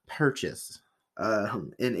a purchase.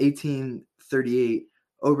 In 1838,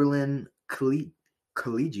 Oberlin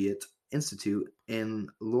Collegiate Institute in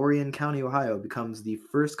Lorraine County, Ohio, becomes the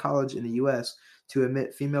first college in the U.S. to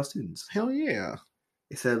admit female students. Hell yeah.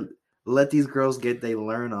 It said, let these girls get they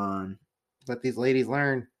learn on. Let these ladies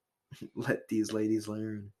learn. Let these ladies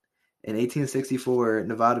learn. In 1864,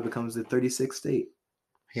 Nevada becomes the 36th state.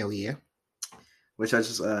 Hell yeah. Which I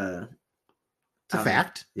just It's a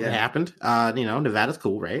fact. Yeah. It happened. Nevada's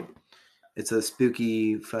cool, right? It's a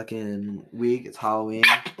spooky fucking week. It's Halloween.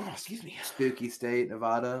 Oh, excuse me. Spooky state,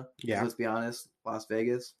 Nevada. Yeah. Let's be honest. Las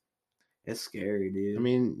Vegas. It's scary, dude. I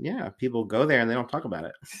mean, yeah, people go there and they don't talk about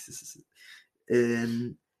it.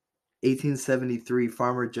 In 1873,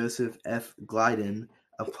 farmer Joseph F. Glyden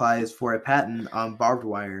applies for a patent on barbed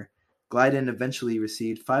wire. Glyden eventually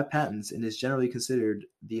received 5 patents and is generally considered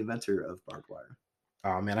the inventor of barbed wire.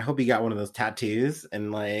 Oh man, I hope he got one of those tattoos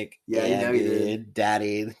and like, Yeah, you know he did.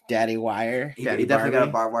 daddy wire. He definitely got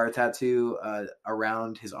a barbed wire tattoo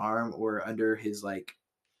around his arm or under his like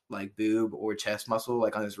boob or chest muscle,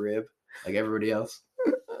 like on his rib, like everybody else.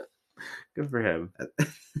 Good for him.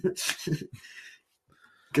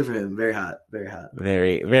 Good for him. Very hot. Very hot.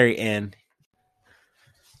 Very, very in.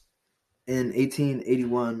 In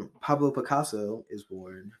 1881, Pablo Picasso is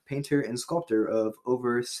born, painter and sculptor of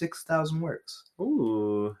over 6,000 works.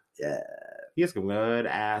 Ooh. Yeah. He has some good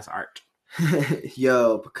ass art.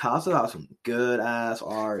 Yo, Picasso has some good ass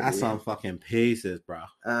art. That's some fucking pieces, bro.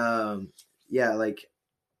 Yeah, like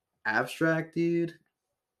abstract, dude.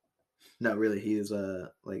 No, really, he is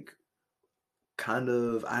like kind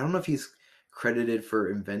of. I don't know if he's credited for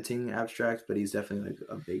inventing abstract, but he's definitely like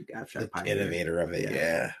a big abstract pioneer. Innovator of it,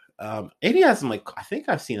 yeah. And he has some like I think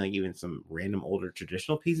I've seen like even some random older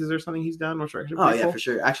traditional pieces or something he's done, which are actually pretty cool. Cool. For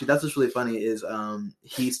sure. Actually, that's what's really funny is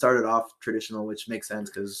he started off traditional, which makes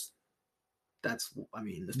sense because that's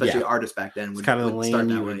especially artists back then would kind of the lane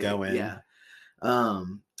you would way. go in. Yeah.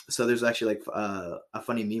 So there's actually like a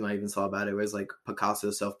funny meme I even saw about it. Where it's like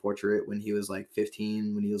Picasso's self-portrait when he was like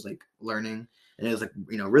 15, when he was like learning, and it was like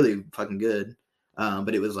really fucking good.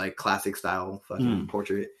 But it was like classic style fucking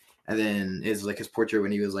portrait. And then it's like his portrait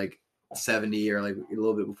when he was like 70 or like a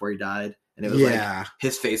little bit before he died. And it was like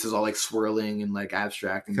his face is all like swirling and like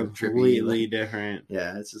abstract and completely trippy, different.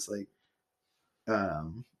 Yeah, it's just like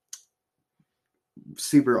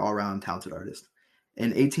super all-around talented artist.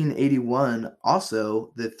 In 1881,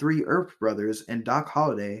 also the 3 Earp brothers and Doc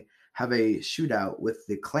Holliday have a shootout with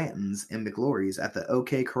the Clantons and McLaurys at the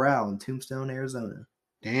OK Corral in Tombstone, Arizona.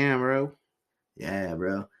 Damn, bro. Yeah,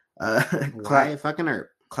 bro. Why fucking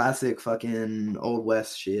Earp? Classic fucking Old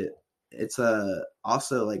West shit. It's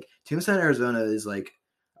also like Tombstone, Arizona is like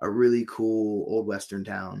a really cool old Western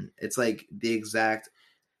town. It's like the exact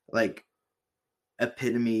like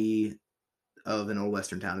epitome of an old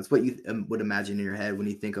Western town. It's what you would imagine in your head when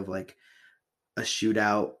you think of like a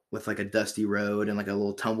shootout with like a dusty road and like a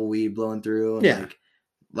little tumbleweed blowing through. And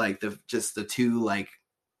like the 2 like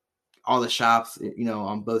all the shops,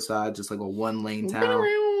 on both sides, just like a 1-lane town.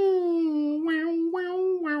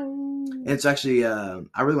 And it's actually,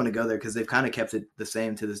 I really want to go there because they've kind of kept it the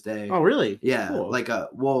same to this day. Oh, really? Yeah. Cool. Like, they've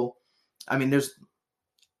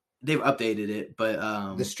updated it,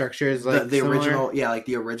 but the structure is like the original, like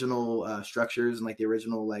the original structures and like the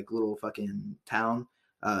original like little fucking town.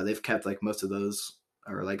 They've kept like most of those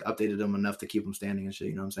or like updated them enough to keep them standing and shit.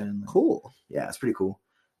 You know what I'm saying? Like, cool. Yeah, it's pretty cool.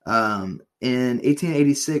 In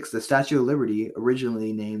 1886, the Statue of Liberty,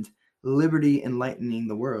 originally named Liberty Enlightening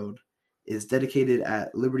the World, is dedicated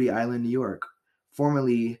at Liberty Island, New York,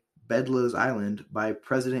 formerly Bedloes Island, by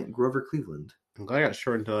President Grover Cleveland. I'm glad I got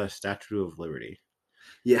shortened to a Statue of Liberty.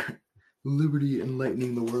 Yeah, Liberty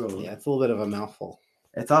Enlightening the World. Yeah, it's a little bit of a mouthful.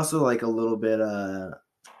 It's also like a little bit, I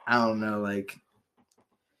don't know, like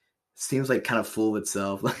seems like kind of full of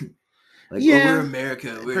itself. Like we're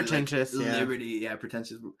America, we're pretentious, like, liberty,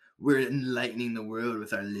 pretentious. We're enlightening the world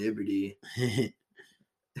with our liberty. In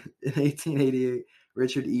 1888,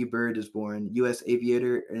 Richard E. Byrd is born, U.S.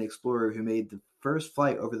 aviator and explorer who made the first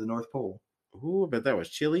flight over the North Pole. Ooh, I bet that was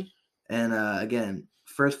chilly. And again,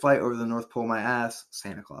 first flight over the North Pole, my ass,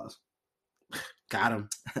 Santa Claus. Got him.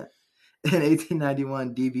 In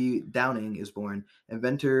 1891, D.B. Downing is born,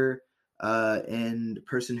 inventor and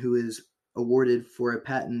person who is awarded for a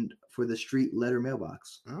patent for the street letter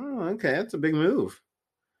mailbox. Oh, okay. That's a big move.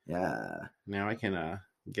 Yeah. Now I can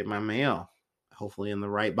get my mail, hopefully in the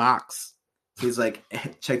right box. He's like,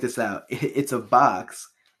 check this out. It's a box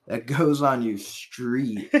that goes on your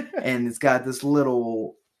street, and it's got this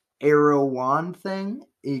little arrow wand thing.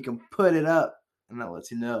 And you can put it up, and that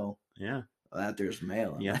lets you know. Yeah. That there's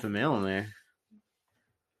mail. You got the mail in there.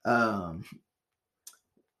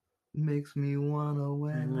 Makes me wanna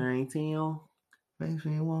wag my tail. Makes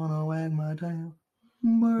me wanna wag my tail.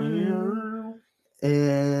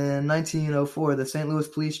 In 1904, the St. Louis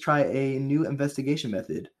police try a new investigation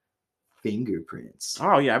method: fingerprints.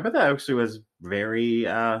 Oh yeah, I bet that actually was very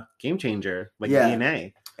game changer, like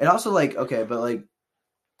DNA. And also like it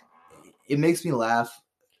makes me laugh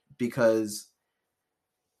because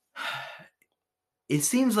it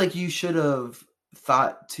seems like you should have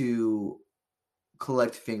thought to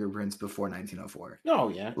collect fingerprints before 1904. Oh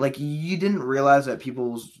yeah, Like, you didn't realize that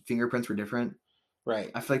people's fingerprints were different.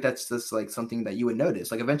 right. I feel like that's just like something that you would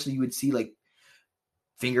notice. Like, eventually you would see like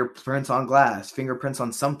fingerprints on glass, fingerprints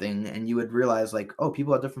on something, and you would realize like, oh,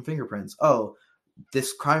 people have different fingerprints. Oh,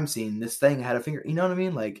 this crime scene, this thing had a finger. You know what I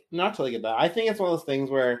mean? Like, Not to get that. I think it's one of those things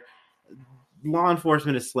where law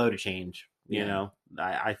enforcement is slow to change. You Yeah. know,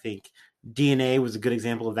 I think DNA was a good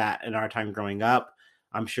example of that in our time growing up.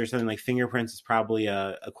 I'm sure something like fingerprints is probably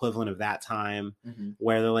a equivalent of that time,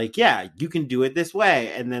 where they're like, yeah, you can do it this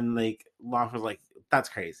way, and then like law enforcement like, that's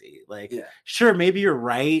crazy. Like, Yeah. sure, maybe you're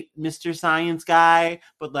right, Mr. Science Guy,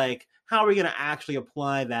 but like, how are we going to actually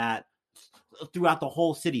apply that throughout the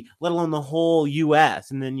whole city, let alone the whole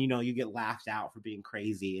US? And then, you know, you get laughed out for being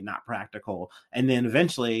crazy and not practical. And then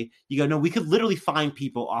eventually you go, no, we could literally find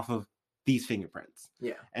people off of these fingerprints.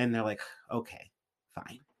 Yeah. And they're like, okay,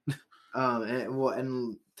 fine.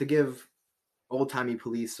 And to give old-timey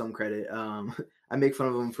police some credit, I make fun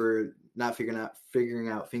of them for not figuring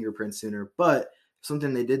out fingerprints sooner, but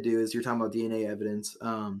something they did do is, you're talking about DNA evidence.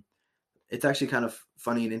 It's actually kind of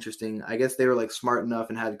funny and interesting. I guess they were like smart enough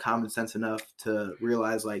and had common sense enough to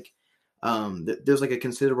realize like there's like a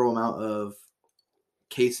considerable amount of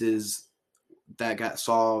cases that got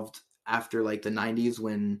solved after like the 90s,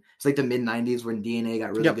 when it's like the mid 90s when DNA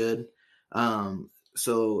got really good.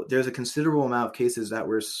 So there's a considerable amount of cases that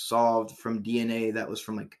were solved from DNA that was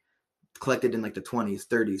from like collected in like the 20s,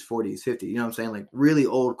 30s, 40s, 50s, you know what I'm saying? Like really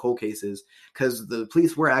old cold cases, because the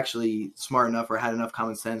police were actually smart enough or had enough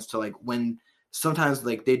common sense to like, when sometimes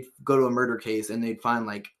like they'd go to a murder case and they'd find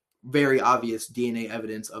like very obvious DNA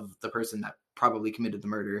evidence of the person that probably committed the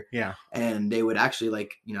murder. Yeah. And they would actually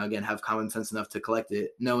like, you know, again, have common sense enough to collect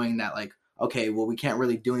it, knowing that like, okay, well, we can't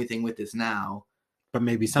really do anything with this now, but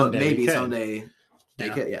maybe someday someday they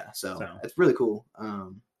could. Yeah. So it's really cool.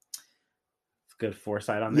 Good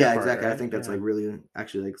foresight on their part, exactly. right? I think that's like really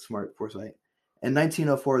actually like smart foresight. In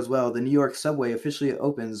 1904 as well, the New York subway officially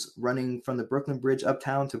opens, running from the Brooklyn Bridge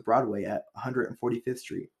uptown to Broadway at 145th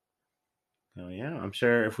Street. Oh yeah, I'm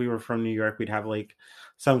sure if we were from New York, we'd have like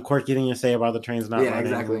some quirky thing to say about the trains not running.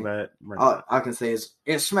 Exactly. But all I can say is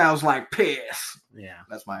it smells like piss. Yeah,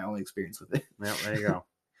 that's my only experience with it. Well, there you go.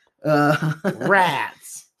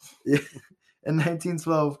 Rats. Yeah. In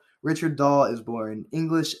 1912, Richard Dahl is born,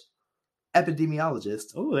 English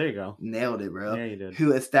epidemiologist. Oh, there you go. Nailed it, bro. Yeah, you did.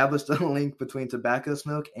 Who established a link between tobacco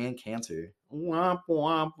smoke and cancer. Womp,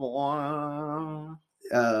 womp, womp.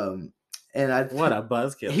 What a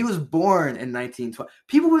buzzkill. He was born in 1912.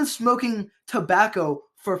 People have been smoking tobacco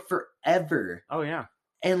for forever. Oh, yeah.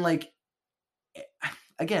 And like,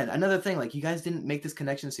 again, another thing, like, you guys didn't make this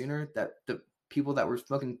connection sooner, that the people that were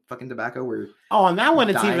smoking fucking tobacco were on that one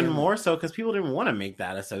it's even more so, because people didn't want to make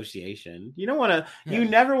that association. You don't want to you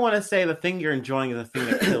never want to say the thing you're enjoying is the thing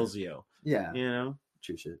that kills you. Yeah, you know,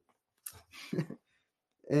 true shit.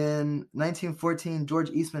 In 1914, George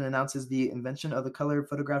Eastman announces the invention of the color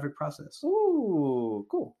photographic process. Ooh,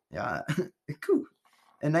 cool. Yeah, cool.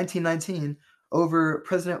 In 1919, over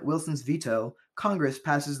President Wilson's veto, Congress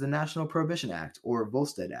passes the National Prohibition Act, or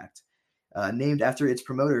Volstead Act. Named after its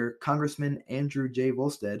promoter, Congressman Andrew J.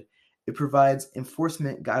 Volstead. It provides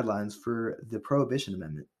enforcement guidelines for the Prohibition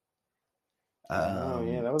Amendment.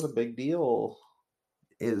 Yeah, that was a big deal.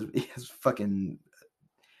 It's fucking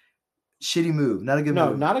shitty move. Not a good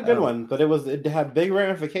move. No, not a good one, but it had big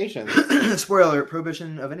ramifications. Spoiler alert,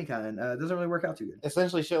 prohibition of any kind doesn't really work out too good.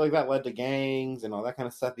 Essentially, shit like that led to gangs and all that kind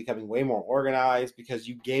of stuff becoming way more organized, because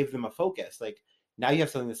you gave them a focus. Like, now you have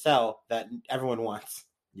something to sell that everyone wants.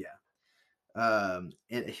 Yeah.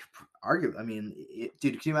 Arguably, I mean,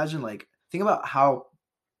 dude, can you imagine, like, think about how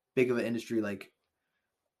big of an industry, like,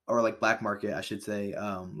 or like black market, I should say,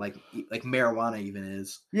 like marijuana even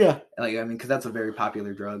is. Yeah. Like, I mean, because that's a very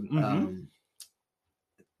popular drug. Mm-hmm.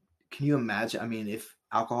 Can you imagine? I mean, if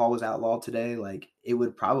alcohol was outlawed today, like, it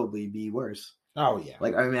would probably be worse. Oh yeah.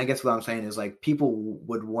 Like, I mean, I guess what I'm saying is, like, people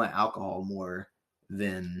would want alcohol more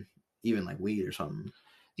than even like weed or something.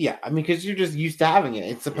 Yeah, I mean, because you're just used to having it.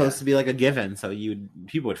 It's supposed to be like a given, so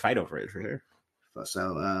people would fight over it for sure.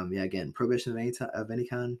 So, again, prohibition of any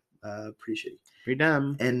kind, pretty shitty. Pretty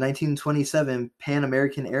dumb. In 1927, Pan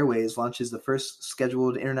American Airways launches the first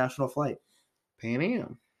scheduled international flight. Pan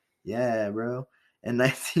Am. Yeah, bro. In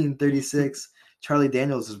 1936, Charlie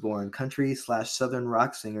Daniels is born, country/southern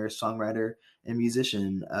rock singer, songwriter, and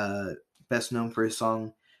musician. Best known for his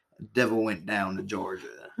song "Devil Went Down to Georgia."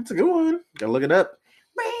 That's a good one. Gotta look it up.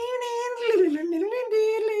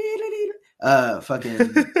 Fucking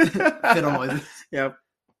fiddle noises. Yep.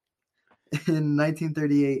 In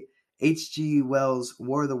 1938, H.G. Wells'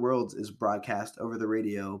 War of the Worlds is broadcast over the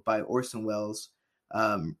radio by Orson Welles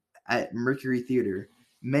at Mercury Theater.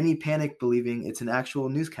 Many panic, believing it's an actual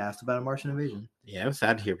newscast about a Martian invasion. Yeah, I'm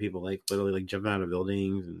sad to hear people like literally like jumping out of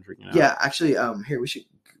buildings and freaking out. Yeah, actually, here we should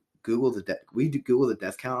Google the Google the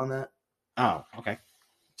death count on that. Oh, okay.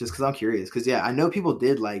 Just because I'm curious, because yeah, I know people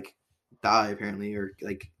did like die apparently, or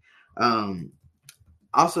like,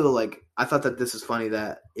 also like I thought that this is funny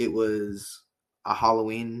that it was a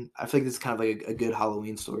Halloween. I feel like this is kind of like a good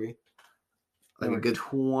Halloween story. Like a good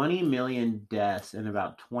 20 million deaths and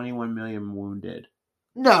about 21 million wounded.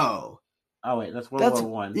 No. Oh wait, that's World War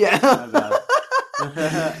One. Yeah.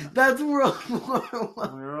 That's World War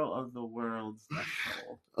One. World of the Worlds.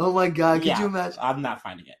 Oh my god! Could you imagine? I'm not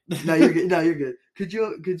finding it. No, you're good. No, you're good. Could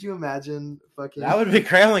you imagine fucking? That would be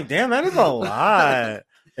crazy. I'm like, damn, that is a lot.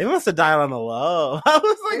 They must have died on the low. I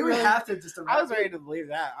was like, they would have to just. I was ready to believe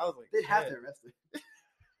that. I was like, they'd have to arrest it.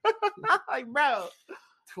 Like, bro,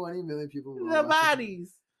 20 million people. The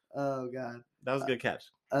bodies. Oh god, that was a good catch.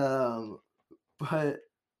 But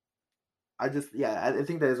I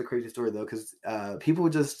think that is a crazy story though, because people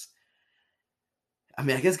just. I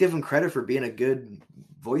mean, I guess give him credit for being a good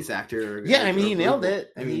voice actor. Yeah, I mean, he nailed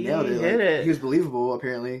it. I mean, he nailed it. Hit it. He was believable,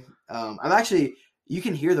 apparently. I'm actually, you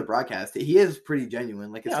can hear the broadcast. He is pretty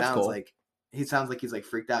genuine. Like, it sounds cool. Like, he sounds like he's like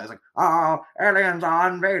freaked out. He's like, oh, aliens are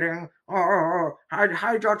invading. Oh,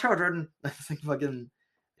 hide your children. It's like fucking.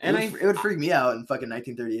 And it would freak me out in fucking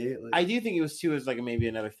 1938. Like, I do think it was too, as like maybe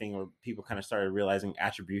another thing where people kind of started realizing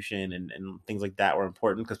attribution and things like that were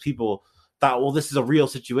important, because people thought, well, this is a real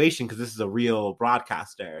situation because this is a real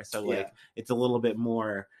broadcaster. So like it's a little bit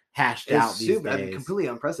more hashed out these days. I mean, completely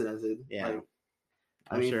unprecedented. Yeah. Like,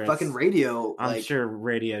 I mean, sure fucking radio. I'm sure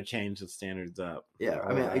radio changed the standards up. Yeah.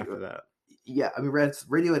 I mean, after that. Yeah. I mean,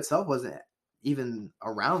 radio itself wasn't even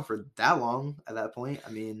around for that long at that point. I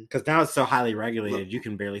mean, because now it's so highly regulated, you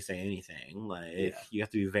can barely say anything. Like you have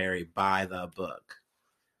to be very by the book.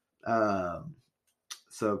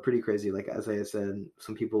 So pretty crazy. Like, as I said,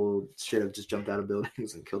 some people straight up just jumped out of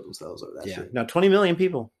buildings and killed themselves over that shit. No, 20 million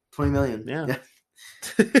people. 20 million. Yeah.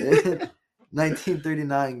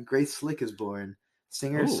 1939, Grace Slick is born.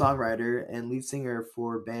 Singer, songwriter, and lead singer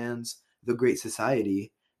for bands The Great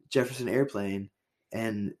Society, Jefferson Airplane,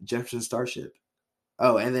 and Jefferson Starship.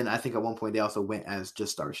 Oh, and then I think at one point they also went as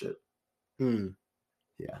just Starship.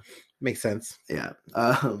 Yeah. Makes sense. Yeah.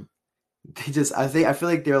 They just, I feel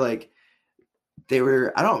like they're like, they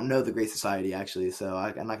were, I don't know The Great Society actually, so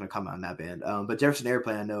I'm not going to comment on that band. But Jefferson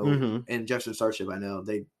Airplane, I know, and Jefferson Starship, I know.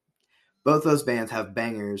 Both those bands have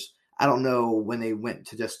bangers. I don't know when they went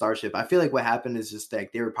to just Starship. I feel like what happened is just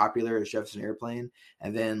like they were popular as Jefferson Airplane,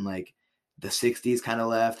 and then like the 60s kind of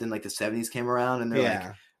left and like the 70s came around, and they're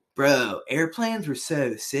like, bro, airplanes were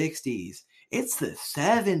so 60s. It's the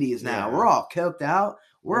 70s now. We're all coked out.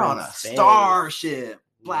 We're on a starship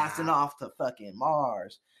blasting off to fucking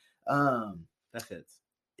Mars. That fits.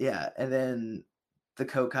 Yeah, and then the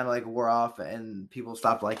coke kind of like wore off and people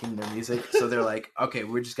stopped liking their music, so they're like, okay,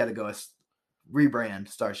 we're just got to go rebrand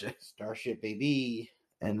Starship. Starship, baby.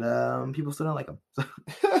 And people still don't like them.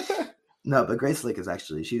 No, but Grace Slick is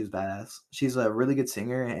actually, she was badass. She's a really good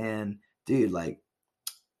singer, and dude, like,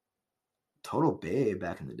 total babe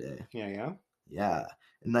back in the day. Yeah.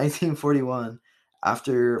 In 1941,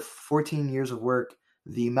 after 14 years of work,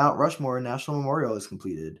 the Mount Rushmore National Memorial is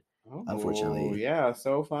completed. Unfortunately. Yeah,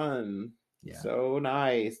 so fun. Yeah. So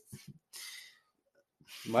nice.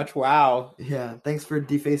 Much wow. Yeah, thanks for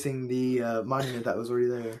defacing the monument that was already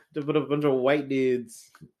there. To put a bunch of white dudes.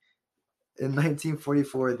 In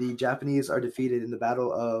 1944, the Japanese are defeated in the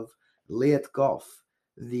Battle of Leyte Gulf,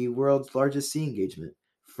 the world's largest sea engagement.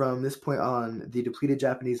 From this point on, the depleted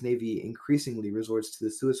Japanese Navy increasingly resorts to the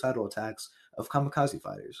suicidal attacks of kamikaze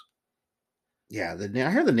fighters. Yeah, I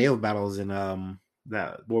heard the naval battles in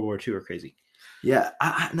that World War II are crazy. Yeah,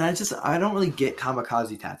 I don't really get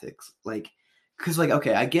kamikaze tactics, like, because like,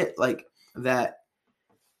 okay, I get like that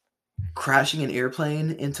crashing an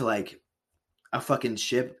airplane into like a fucking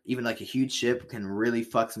ship, even like a huge ship, can really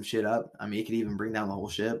fuck some shit up. I mean, it could even bring down the whole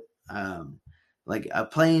ship. Like a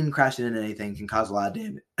plane crashing into anything can cause a lot of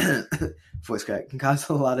damage. Voice crack can cause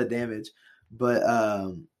a lot of damage, but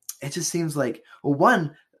it just seems like, well,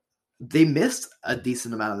 one, they missed a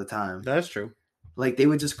decent amount of the time. That's true. Like they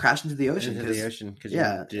would just crash into the ocean.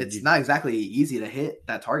 Yeah, it's not exactly easy to hit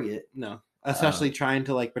that target. No, especially trying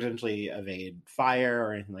to like potentially evade fire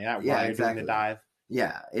or anything like that while you're doing the dive.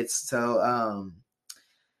 Yeah, it's so.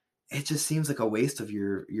 It just seems like a waste of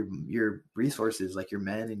your resources, like your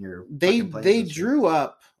men and your. They drew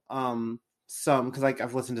up some, because like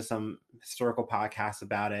I've listened to some historical podcasts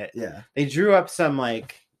about it. Yeah, they drew up some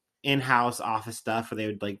like in-house office stuff where they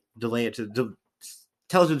would like delay it to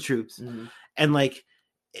tell it to the troops. Mm-hmm. And like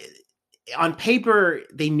on paper,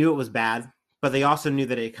 they knew it was bad, but they also knew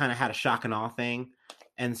that it kind of had a shock and awe thing.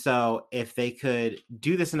 And so if they could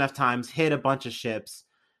do this enough times, hit a bunch of ships,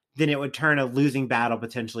 then it would turn a losing battle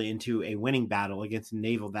potentially into a winning battle against a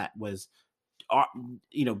naval that was,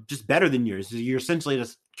 just better than yours. You're essentially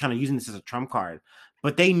just kind of using this as a trump card.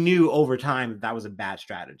 But they knew over time that was a bad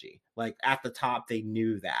strategy. Like at the top, they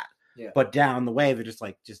knew that. Yeah. But down the way, they're just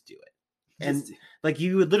like, just do it. And like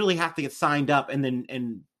you would literally have to get signed up, and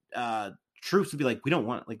then troops would be like, we don't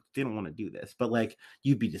want, like, they don't want to do this. But like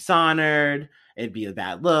you'd be dishonored, it'd be a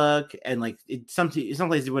bad look, and like some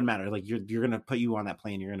places it wouldn't matter. Like you're gonna put you on that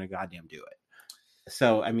plane, you're gonna goddamn do it.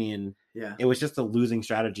 So I mean, yeah, it was just a losing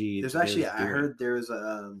strategy. There's actually, I heard there was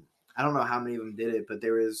I don't know how many of them did it, but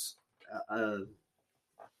there was I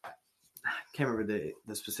can't remember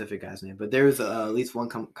the specific guy's name, but there was at least one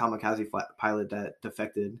kamikaze pilot that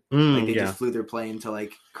defected. Like they just flew their plane to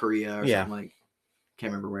like Korea or something, like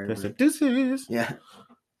can't remember where. Deuces. Yeah.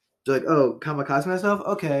 They're like, oh, kamikaze myself?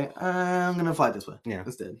 Okay, I'm gonna fly this way. Yeah.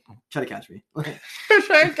 Instead. Try to catch me.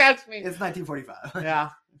 Try to catch me. It's 1945. Yeah.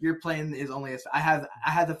 Your plane is only I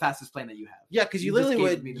had the fastest plane that you have. Yeah, because you literally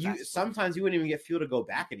would. Sometimes you wouldn't even get fuel to go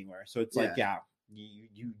back anywhere. So it's like,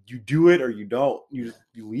 you do it or you don't. You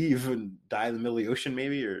leave and die in the middle of the ocean,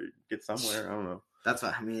 maybe, or get somewhere. I don't know. That's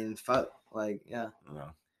what I mean. Fuck. Like, yeah. I don't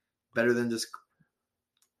know. Better than just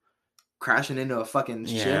crashing into a fucking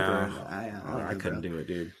ship. I couldn't do it,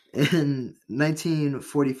 dude. In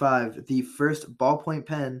 1945, the first ballpoint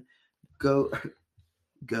pen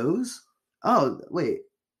goes. Oh wait,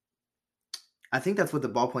 I think that's what the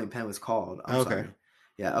ballpoint pen was called. I'm sorry.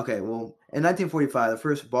 Yeah. Okay. Well, in 1945, the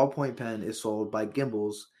first ballpoint pen is sold by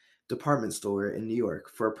Gimbel's department store in New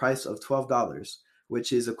York for a price of $12,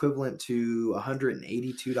 which is equivalent to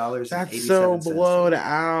 $182. That's so blown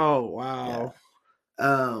out. Wow.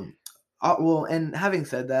 Yeah. Well, and having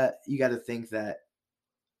said that, you got to think that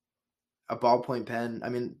a ballpoint pen. I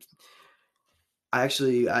mean, I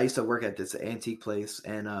used to work at this antique place,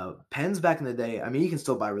 and pens back in the day. I mean, you can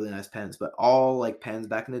still buy really nice pens, but all like pens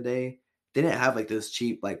back in the day, they didn't have like those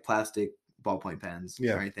cheap like plastic ballpoint pens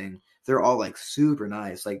or anything. They're all like super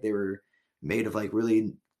nice. Like they were made of like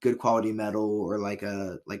really good quality metal or like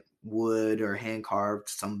wood or hand carved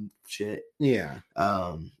some shit. Yeah.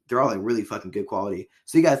 They're all like really fucking good quality.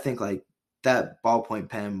 So you got to think like that ballpoint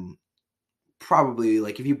pen probably,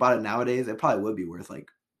 like, if you bought it nowadays, it probably would be worth like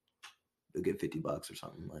a good $50 or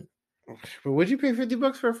something. Like, but would you pay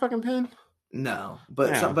 $50 for a fucking pen? No,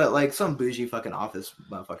 but like some bougie fucking office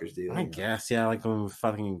motherfuckers do. I guess, yeah, like some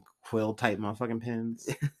fucking quill type motherfucking pens.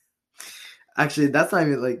 Actually, that's not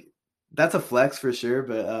even like, that's a flex for sure,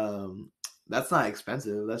 but that's not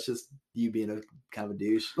expensive. That's just you being a kind of a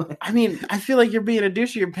douche. I mean, I feel like you're being a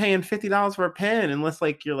douche. You're paying $50 for a pen, unless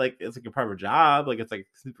like you're like it's like a part of a job, like it's like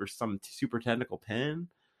some super technical pen.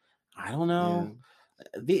 I don't know.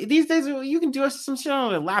 Yeah. These days, you can do some shit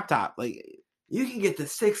on a laptop. Like you can get the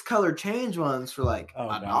 6-color change ones for like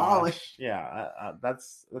 $1. Yeah,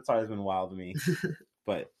 that's always been wild to me.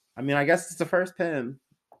 But I mean, I guess it's the first pen,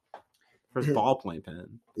 first ballpoint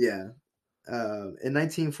pen. Yeah. In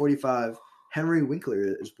 1945. Henry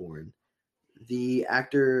Winkler is born, the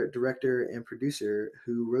actor, director, and producer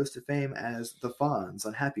who rose to fame as the Fonz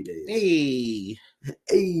on Happy Days. Hey.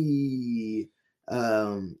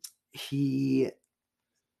 So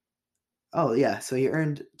he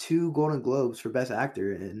earned 2 Golden Globes for Best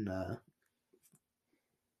Actor in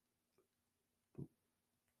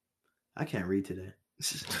I can't read today.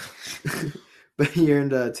 But he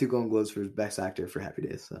earned 2 Golden Globes for Best Actor for Happy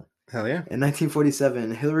Days. So hell yeah. In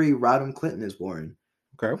 1947, Hillary Rodham Clinton is born.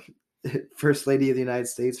 Okay. First Lady of the United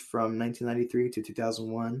States from 1993 to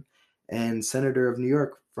 2001, and Senator of New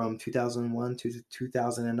York from 2001 to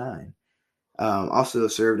 2009. Also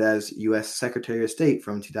served as U.S. Secretary of State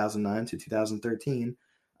from 2009 to 2013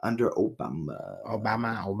 under Obama.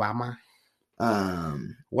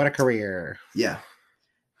 What a career. Yeah.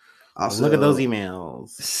 Also, look at those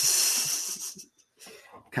emails.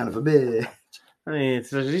 Kind of a bitch. I mean,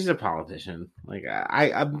 she's a politician. Like,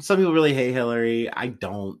 some people really hate Hillary. I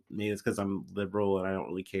don't. Maybe it's because I'm liberal and I don't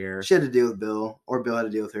really care. She had to deal with Bill, or Bill had to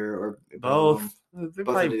deal with her, or both. They're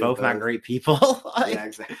probably both not great people. Yeah,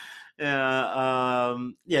 exactly.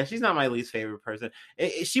 Yeah, she's not my least favorite person.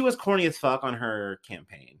 She was corny as fuck on her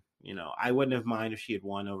campaign. You know, I wouldn't have minded if she had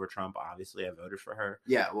won over Trump. Obviously, I voted for her.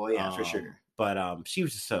 Yeah, well, yeah, for sure. But she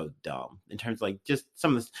was just so dumb in terms of like just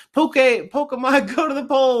some of this Pokemon go to the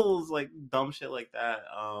polls, like dumb shit like that.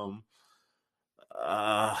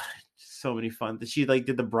 so many fun. She like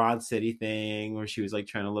did the Broad City thing where she was like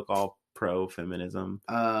trying to look all pro feminism.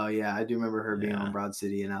 Oh yeah, I do remember her being Yeah. on Broad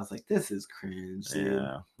City, and I was like, "This is cringe." Dude.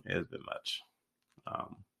 Yeah, it has been much.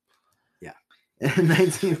 In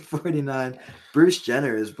 1949, Bruce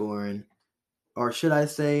Jenner is born, or should I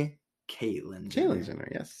say, Caitlyn Jenner. Caitlyn Jenner,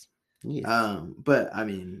 yes. But I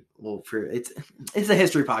mean, well, for it's a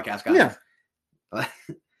history podcast, guys.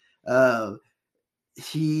 Yeah.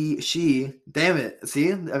 She, damn it.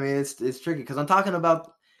 See, I mean, it's tricky because I'm talking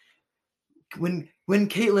about when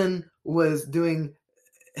Caitlyn was doing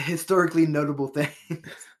historically notable things.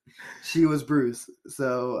 She was Bruce.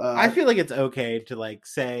 So I feel like it's okay to like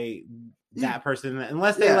say that person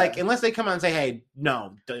unless they unless they come out and say, "Hey,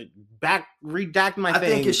 no, redact my thing." I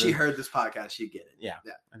think if she heard this podcast, she'd get it. Yeah,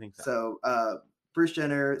 I think so. So Bruce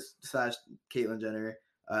Jenner / Caitlyn Jenner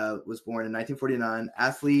was born in 1949.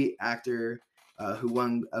 Athlete, actor, who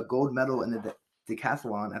won a gold medal in the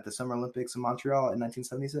decathlon at the Summer Olympics in Montreal in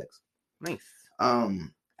 1976. Nice.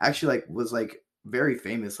 Actually, like was like very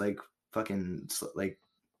famous, like fucking like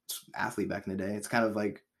athlete back in the day. It's kind of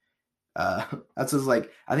like that's just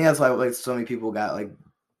like I think that's why like so many people got like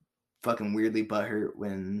fucking weirdly butthurt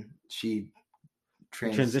when she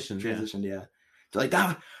transitioned. Yeah. So like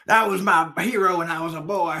that was my hero when I was a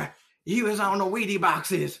boy. He was on the Wheatie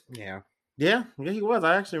boxes. Yeah, he was.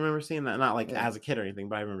 I actually remember seeing that, not like as a kid or anything,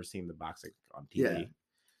 but I remember seeing the boxing on TV. Yeah.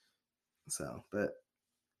 So, but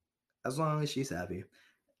as long as she's happy.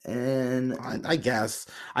 And I guess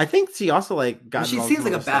I think she also like got. She seems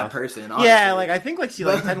like a bad person. Honestly. Yeah, like I think like she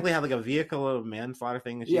like technically had like a vehicle of manslaughter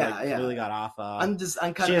thing that she really got off of.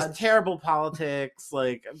 She has terrible politics.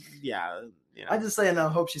 Like You know. I'm just saying. I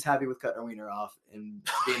hope she's happy with cutting her wiener off and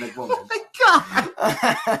being a woman. Oh my god,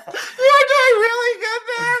 you're doing really good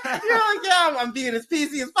there. You're like, yeah, I'm being as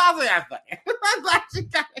PC as possible. I'm glad you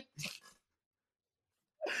got it.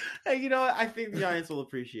 Hey, you know what? I think the audience will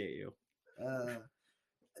appreciate you.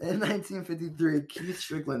 In 1953, Keith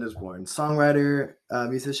Strickland is born. Songwriter,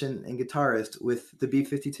 musician, and guitarist with the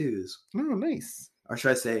B-52s. Oh, nice. Or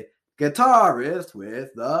should I say, guitarist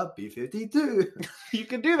with the B-52. You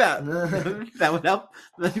could do that. That would help.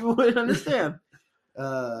 That people would understand.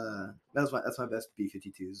 That's my best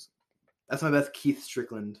B-52s. That's my best Keith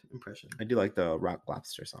Strickland impression. I do like the Rock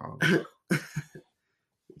Lobster song.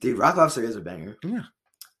 Dude, Rock Lobster is a banger. Yeah.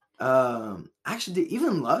 Actually,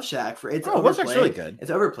 even Love Shack Love Shack's really good.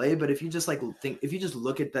 It's overplayed, but if you just if you just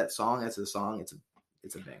look at that song as a song,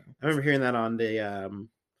 it's a banger. I remember hearing that on the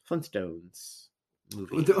Flintstones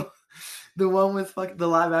movie. The one with the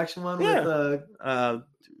live action one with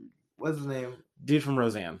what's his name? Dude from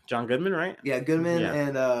Roseanne, John Goodman, right? Yeah, Goodman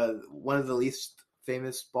and one of the least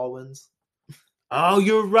famous Baldwins. Oh,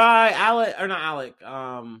 you're right, Alec.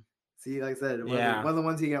 See, like I said, one of the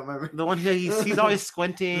ones you can't remember. The one he's always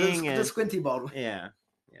squinting. The squinty Baldwin. Yeah.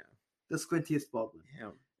 The squintiest Baldwin. Yeah.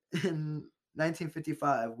 In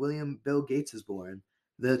 1955, William Bill Gates is born,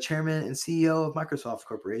 the chairman and CEO of Microsoft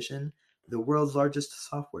Corporation, the world's largest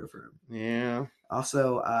software firm. Yeah.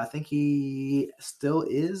 Also, I think he still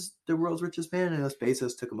is the world's richest man, unless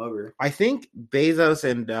Bezos took him over. I think Bezos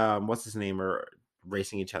and what's his name are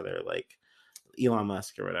racing each other, like Elon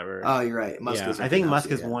Musk or whatever. Oh, you're right. Musk is I think Musk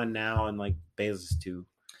is one now, and like Bezos is two.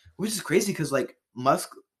 Which is crazy because like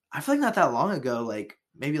Musk, I feel like not that long ago, like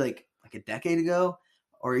maybe like a decade ago,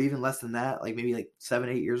 or even less than that, like maybe like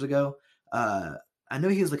 7-8 years ago. I know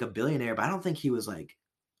he was like a billionaire, but I don't think he was like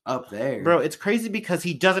up there. Bro, it's crazy because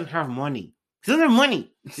he doesn't have money. He doesn't have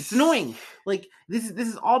money. It's annoying. Like this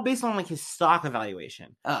is all based on like his stock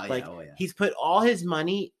evaluation. Oh He's put all his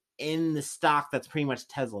money in the stock that's pretty much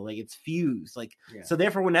Tesla, like it's fused, so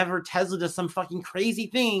therefore whenever Tesla does some fucking crazy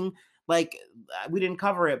thing, like we didn't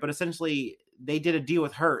cover it, but essentially they did a deal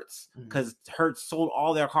with Hertz because Hertz sold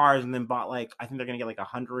all their cars and then bought like I think they're gonna get like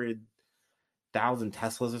 100,000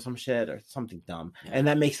 Teslas or some shit or something dumb, and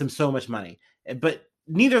that makes them so much money. But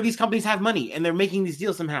neither of these companies have money, and they're making these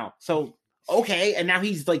deals somehow. So okay, and now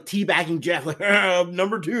he's like teabagging Jeff, like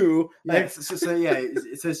number two. Yeah, so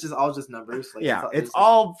it's just all just numbers. Like, it's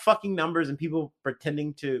all fucking numbers and people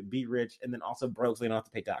pretending to be rich and then also broke so they don't have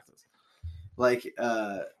to pay taxes. Like,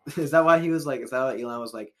 is that why he was like? Is that why Elon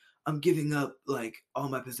was like? I'm giving up like all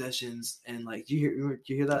my possessions and like. Do you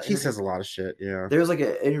hear that? He says a lot of shit. Yeah, there was like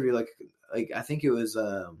an interview, like I think it was.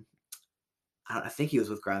 I think he was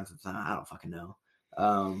with Grimes at the time. I don't fucking know.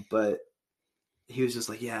 But he was just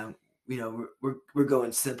like, yeah. You know, we're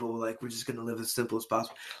going simple. Like, we're just gonna live as simple as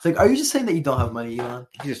possible. It's like, are you just saying that you don't have money, Elon?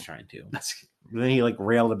 He's just trying to. Then he like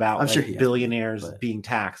railed about I'm sure billionaires being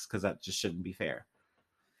taxed because that just shouldn't be fair.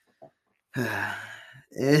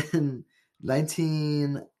 In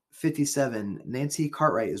 19 1957, Nancy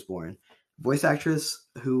Cartwright is born. Voice actress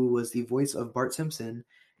who was the voice of Bart Simpson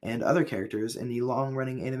and other characters in the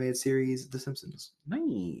long-running animated series The Simpsons.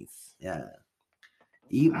 Nice. Yeah.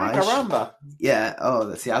 Eat my caramba. Yeah.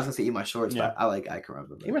 Oh, see, I was gonna say Eat My Shorts, Yeah. but I like I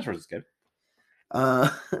Caramba. Eat My Shorts is good.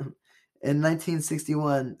 In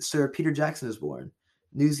 1961, Sir Peter Jackson is born.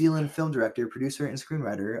 New Zealand film director, producer, and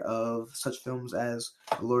screenwriter of such films as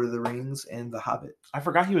Lord of the Rings and The Hobbit. I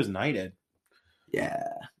forgot he was knighted.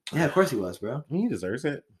 Yeah. Yeah, of course he was, bro. He deserves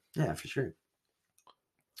it. Yeah, for sure.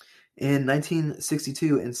 In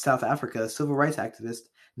 1962, in South Africa, civil rights activist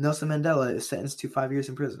Nelson Mandela is sentenced to 5 years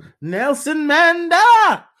in prison. Nelson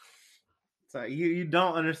Mandela! So you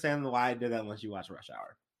don't understand why I did that unless you watch Rush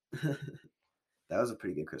Hour. That was a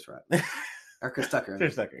pretty good Chris Rock. Or Chris Tucker.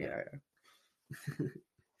 Chris Tucker, yeah.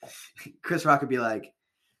 Chris Rock would be like,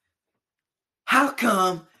 how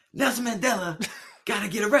come Nelson Mandela gotta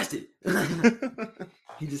get arrested?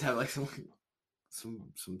 He just had like some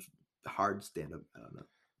hard stand-up. I don't know.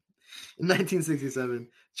 In 1967,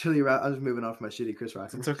 Julia Roberts. I'm just moving off my shitty Chris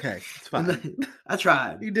Rock. It's okay. It's fine. I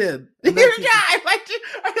tried. You did. In You tried. I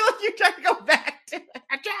feel like you tried to go back to it.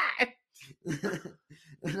 I tried.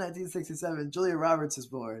 In 1967, Julia Roberts is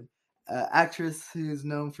born. Actress who's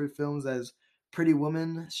known for films as Pretty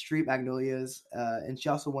Woman, Street Magnolias, and she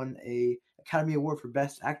also won a Academy Award for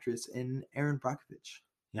Best Actress in Erin Brockovich.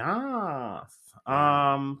 Yes.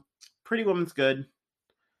 Pretty Woman's good.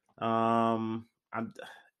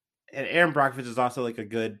 And Erin Brockovich is also like a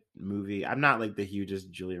good movie. I'm not like the hugest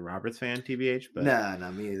Julia Roberts fan, TBH, but nah,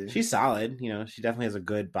 not me either. She's solid. You know, she definitely has a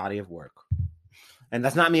good body of work. And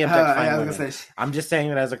that's not me objectifying women. I'm just saying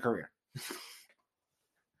that as a career.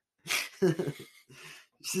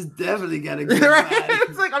 She's definitely got a good right? body.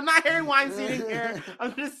 It's like, I'm not Harry Weinstein here.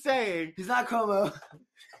 I'm just saying. He's not Como.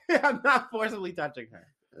 I'm not forcibly touching her.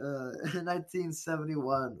 In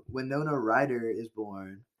 1971, Winona Ryder is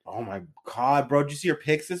born. Oh my God, bro. Did you see her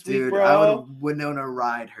pics this week, bro? I would Winona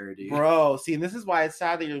ride her, dude. Bro, see, and this is why it's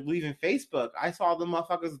sad that you're leaving Facebook. I saw the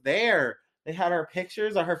motherfuckers there. They had her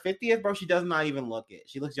pictures of her 50th, bro. She does not even look it.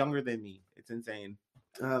 She looks younger than me. It's insane.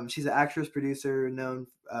 She's an actress, producer, known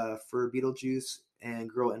for Beetlejuice and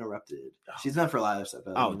Girl Interrupted. She's done for a lot of stuff.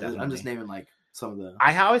 Definitely. I'm just naming like some of the.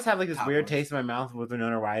 I always have like this weird taste in my mouth with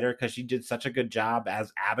Winona Ryder because she did such a good job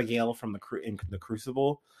as Abigail from in the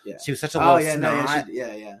Crucible. Yeah, she was such a little snot.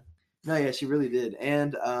 No, she really did,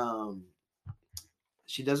 and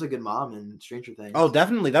she does a good mom in Stranger Things. Oh,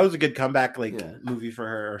 definitely, that was a good comeback movie for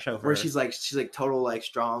her or show for where her. she's like total like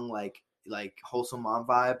strong like wholesome mom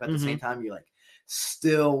vibe, but at the same time you're like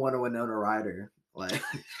still want a Winona Ryder like.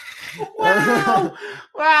 Wow.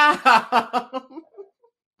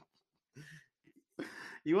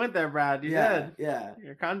 You went there, Brad. You did. Yeah.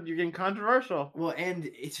 You're getting controversial. Well, and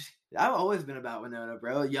I've always been about Winona,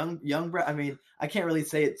 bro. Young Brad. I mean, I can't really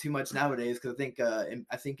say it too much nowadays because I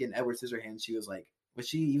think in Edward Scissorhands she was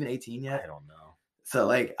she even 18 yet? I don't know. So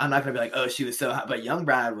like, I'm not gonna be like, oh, she was so hot, but young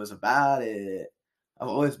Brad was about it. I've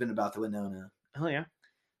always been about the Winona. Oh yeah.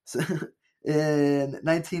 So in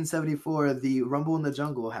 1974, the Rumble in the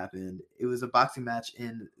Jungle happened. It was a boxing match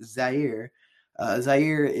in Zaire.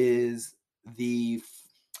 Zaire is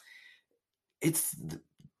it's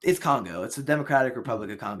Congo. It's the Democratic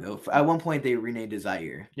Republic of Congo. At one point, they renamed it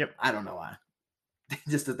Zaire. Yep. I don't know why. They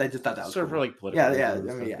just thought that was sort of cool. like political. Yeah. I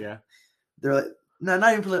mean, yeah. They're like, no,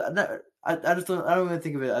 not even political. No, I just don't. I don't even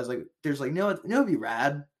think of it as like. There's like, it'd be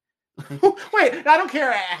rad. Wait, I don't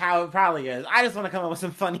care how it probably is. I just want to come up with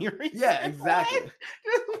some funny reasons. Yeah, exactly.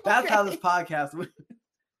 That's how this podcast.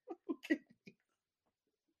 Okay.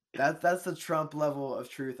 That's the Trump level of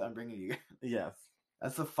truth I'm bringing you. Yes.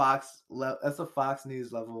 That's the Fox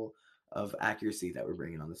News level of accuracy that we're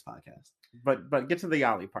bringing on this podcast. But get to the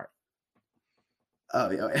Yali part. Oh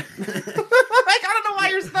yeah. Like, I don't know why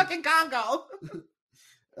you're stuck in Congo.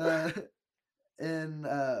 But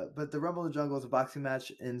the Rumble in the Jungle is a boxing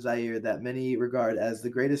match in Zaire that many regard as the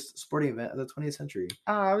greatest sporting event of the 20th century.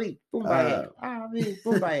 Ali, Boombaye.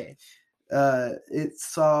 It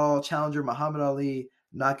saw challenger Muhammad Ali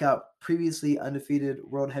knock out previously undefeated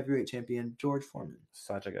world heavyweight champion George Foreman.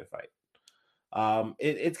 Such a good fight.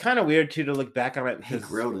 It's kind of weird too to look back on it. He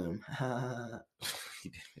grilled him.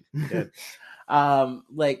 He did.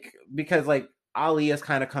 Because Ali has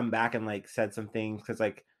kind of come back and said some things because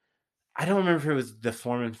I don't remember if it was the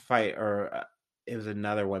Foreman fight or it was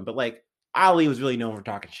another one, but Ali was really known for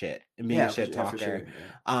talking shit and being a shit talker. Sure,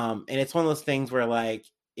 yeah. And it's one of those things where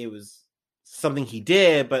it was something he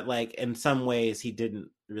did, but in some ways he didn't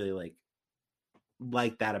really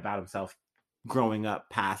like that about himself growing up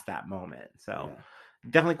past that moment. So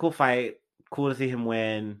definitely cool fight. Cool to see him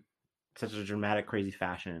win. such a dramatic, crazy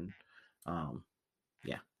fashion.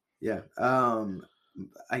 Yeah.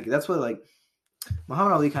 That's what like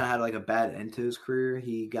Muhammad Ali kind of had like a bad end to his career.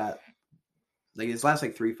 He got like his last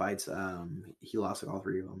like 3 fights, he lost like all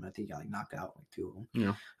 3 of them. I think he got like knocked out like 2 of them.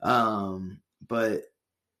 Yeah. But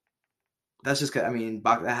that's just, I mean,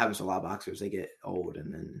 that happens to a lot of boxers. They get old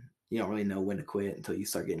and then you don't really know when to quit until you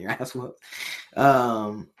start getting your ass whooped.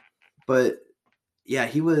 But yeah,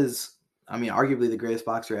 he was, I mean, arguably the greatest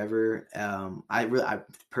boxer ever. I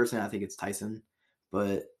personally, I think it's Tyson,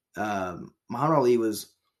 but Muhammad Ali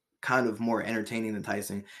was kind of more entertaining than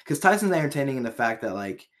Tyson, because Tyson's entertaining in the fact that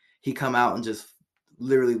like he come out and just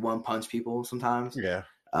literally one punch people sometimes. Yeah.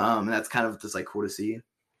 And that's kind of just like cool to see.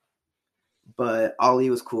 But Ali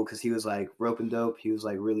was cool because he was like rope and dope. He was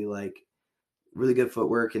like really good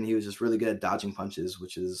footwork, and he was just really good at dodging punches,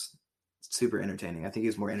 which is super entertaining. I think he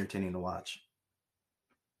was more entertaining to watch.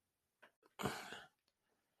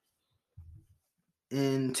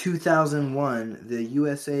 In 2001, the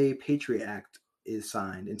USA Patriot Act is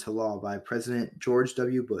signed into law by President George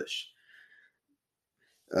W. Bush,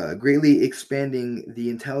 greatly expanding the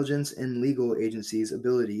intelligence and legal agencies'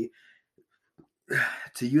 ability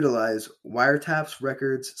to utilize wiretaps,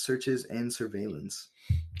 records, searches, and surveillance.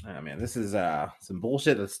 Oh man, this is some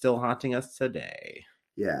bullshit that's still haunting us today.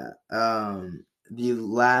 Yeah. The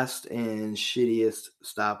last and shittiest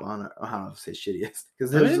stop on, I don't know if to say shittiest,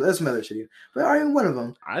 because there's some other shitty, but I mean one of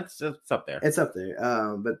them. It's up there. It's up there.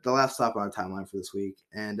 But the last stop on our timeline for this week,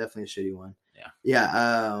 and definitely a shitty one. Yeah.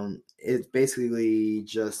 Yeah. It's basically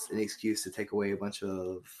just an excuse to take away a bunch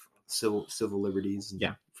of civil liberties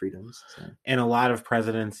and freedoms. So. And a lot of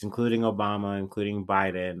presidents, including Obama, including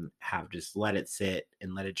Biden, have just let it sit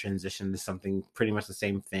and let it transition to something pretty much the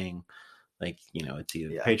same thing. Like, you know, it's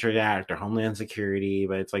either the Patriot Act or Homeland Security,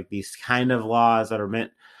 but it's like these kind of laws that are meant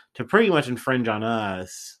to pretty much infringe on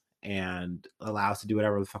us and allow us to do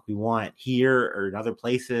whatever the fuck we want here or in other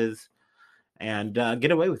places and get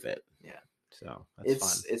away with it. Yeah. So that's fun.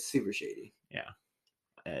 It's super shady. Yeah.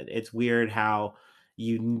 It's weird how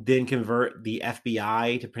you then convert the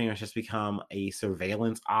FBI to pretty much just become a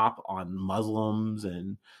surveillance op on Muslims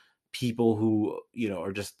and people who, you know,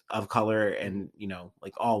 are just of color and, you know,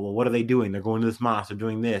 like, oh, well, what are they doing? They're going to this mosque, they're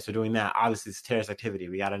doing this, they're doing that. Obviously, it's terrorist activity.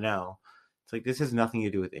 We got to know. It's like, this has nothing to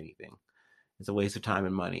do with anything. It's a waste of time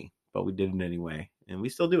and money, but we did it anyway, and we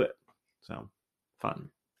still do it. So, fun.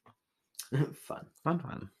 Fun.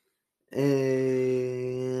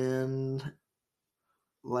 And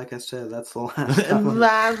like I said, that's the last and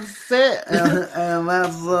that's it. and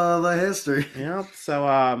that's the history. Yep.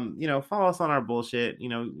 So, you know, follow us on our bullshit. You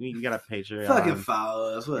know, we got a Patreon. Fucking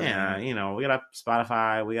follow us. Whatever. Yeah, you know, we got a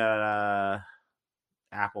Spotify. We got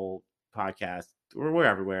Apple Podcast. We're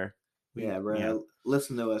everywhere. Yeah, bro. Yeah.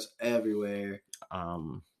 Listen to us everywhere.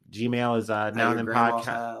 Gmail is Now and Then Podcast.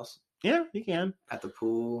 House. Yeah, you can. At the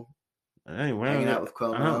pool. Anyway, hanging out with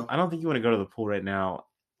Cuomo. I don't think you want to go to the pool right now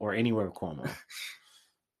or anywhere with Cuomo.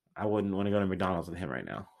 I wouldn't want to go to McDonald's with him right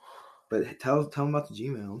now. But tell him about the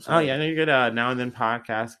Gmail. Oh, yeah. No, you're good. Now and Then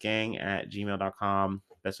Podcast Gang at gmail.com.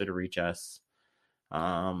 Best way to reach us.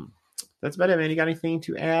 That's about it, man. You got anything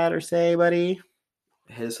to add or say, buddy?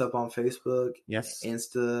 Hit us up on Facebook. Yes.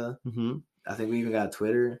 Insta. Mm-hmm. I think we even got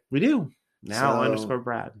Twitter. We do. Now _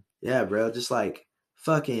 Brad. Yeah, bro. Just like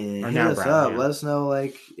fucking hit us up. Yeah. Let us know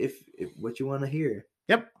like if what you want to hear.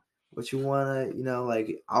 Yep. What you want to, you know,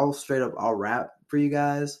 like I'll rap for you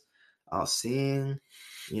guys. I'll sing,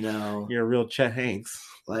 you know. You're a real Chet Hanks.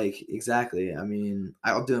 Like, exactly. I mean,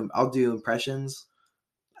 I'll do impressions.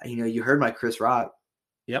 You know, you heard my Chris Rock.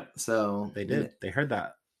 Yep. So they did. They heard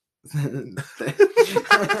that.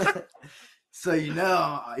 So you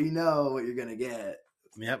know what you're gonna get.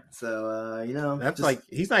 Yep. So you know, that's like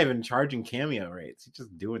he's not even charging cameo rates. He's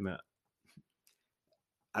just doing that.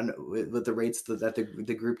 I know with the rates that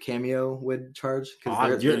the group Cameo would charge,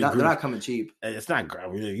 because they're not coming cheap. It's not.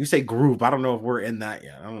 You say group. I don't know if we're in that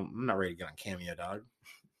yet. I'm not ready to get on Cameo, dog.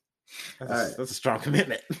 That's a strong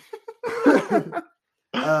commitment.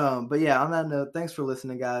 But yeah, on that note, thanks for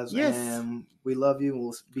listening, guys. Yes. And we love you.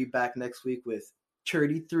 We'll be back next week with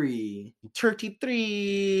 33.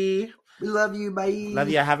 33. We love you. Bye. Love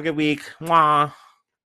you. Have a good week. Mwah.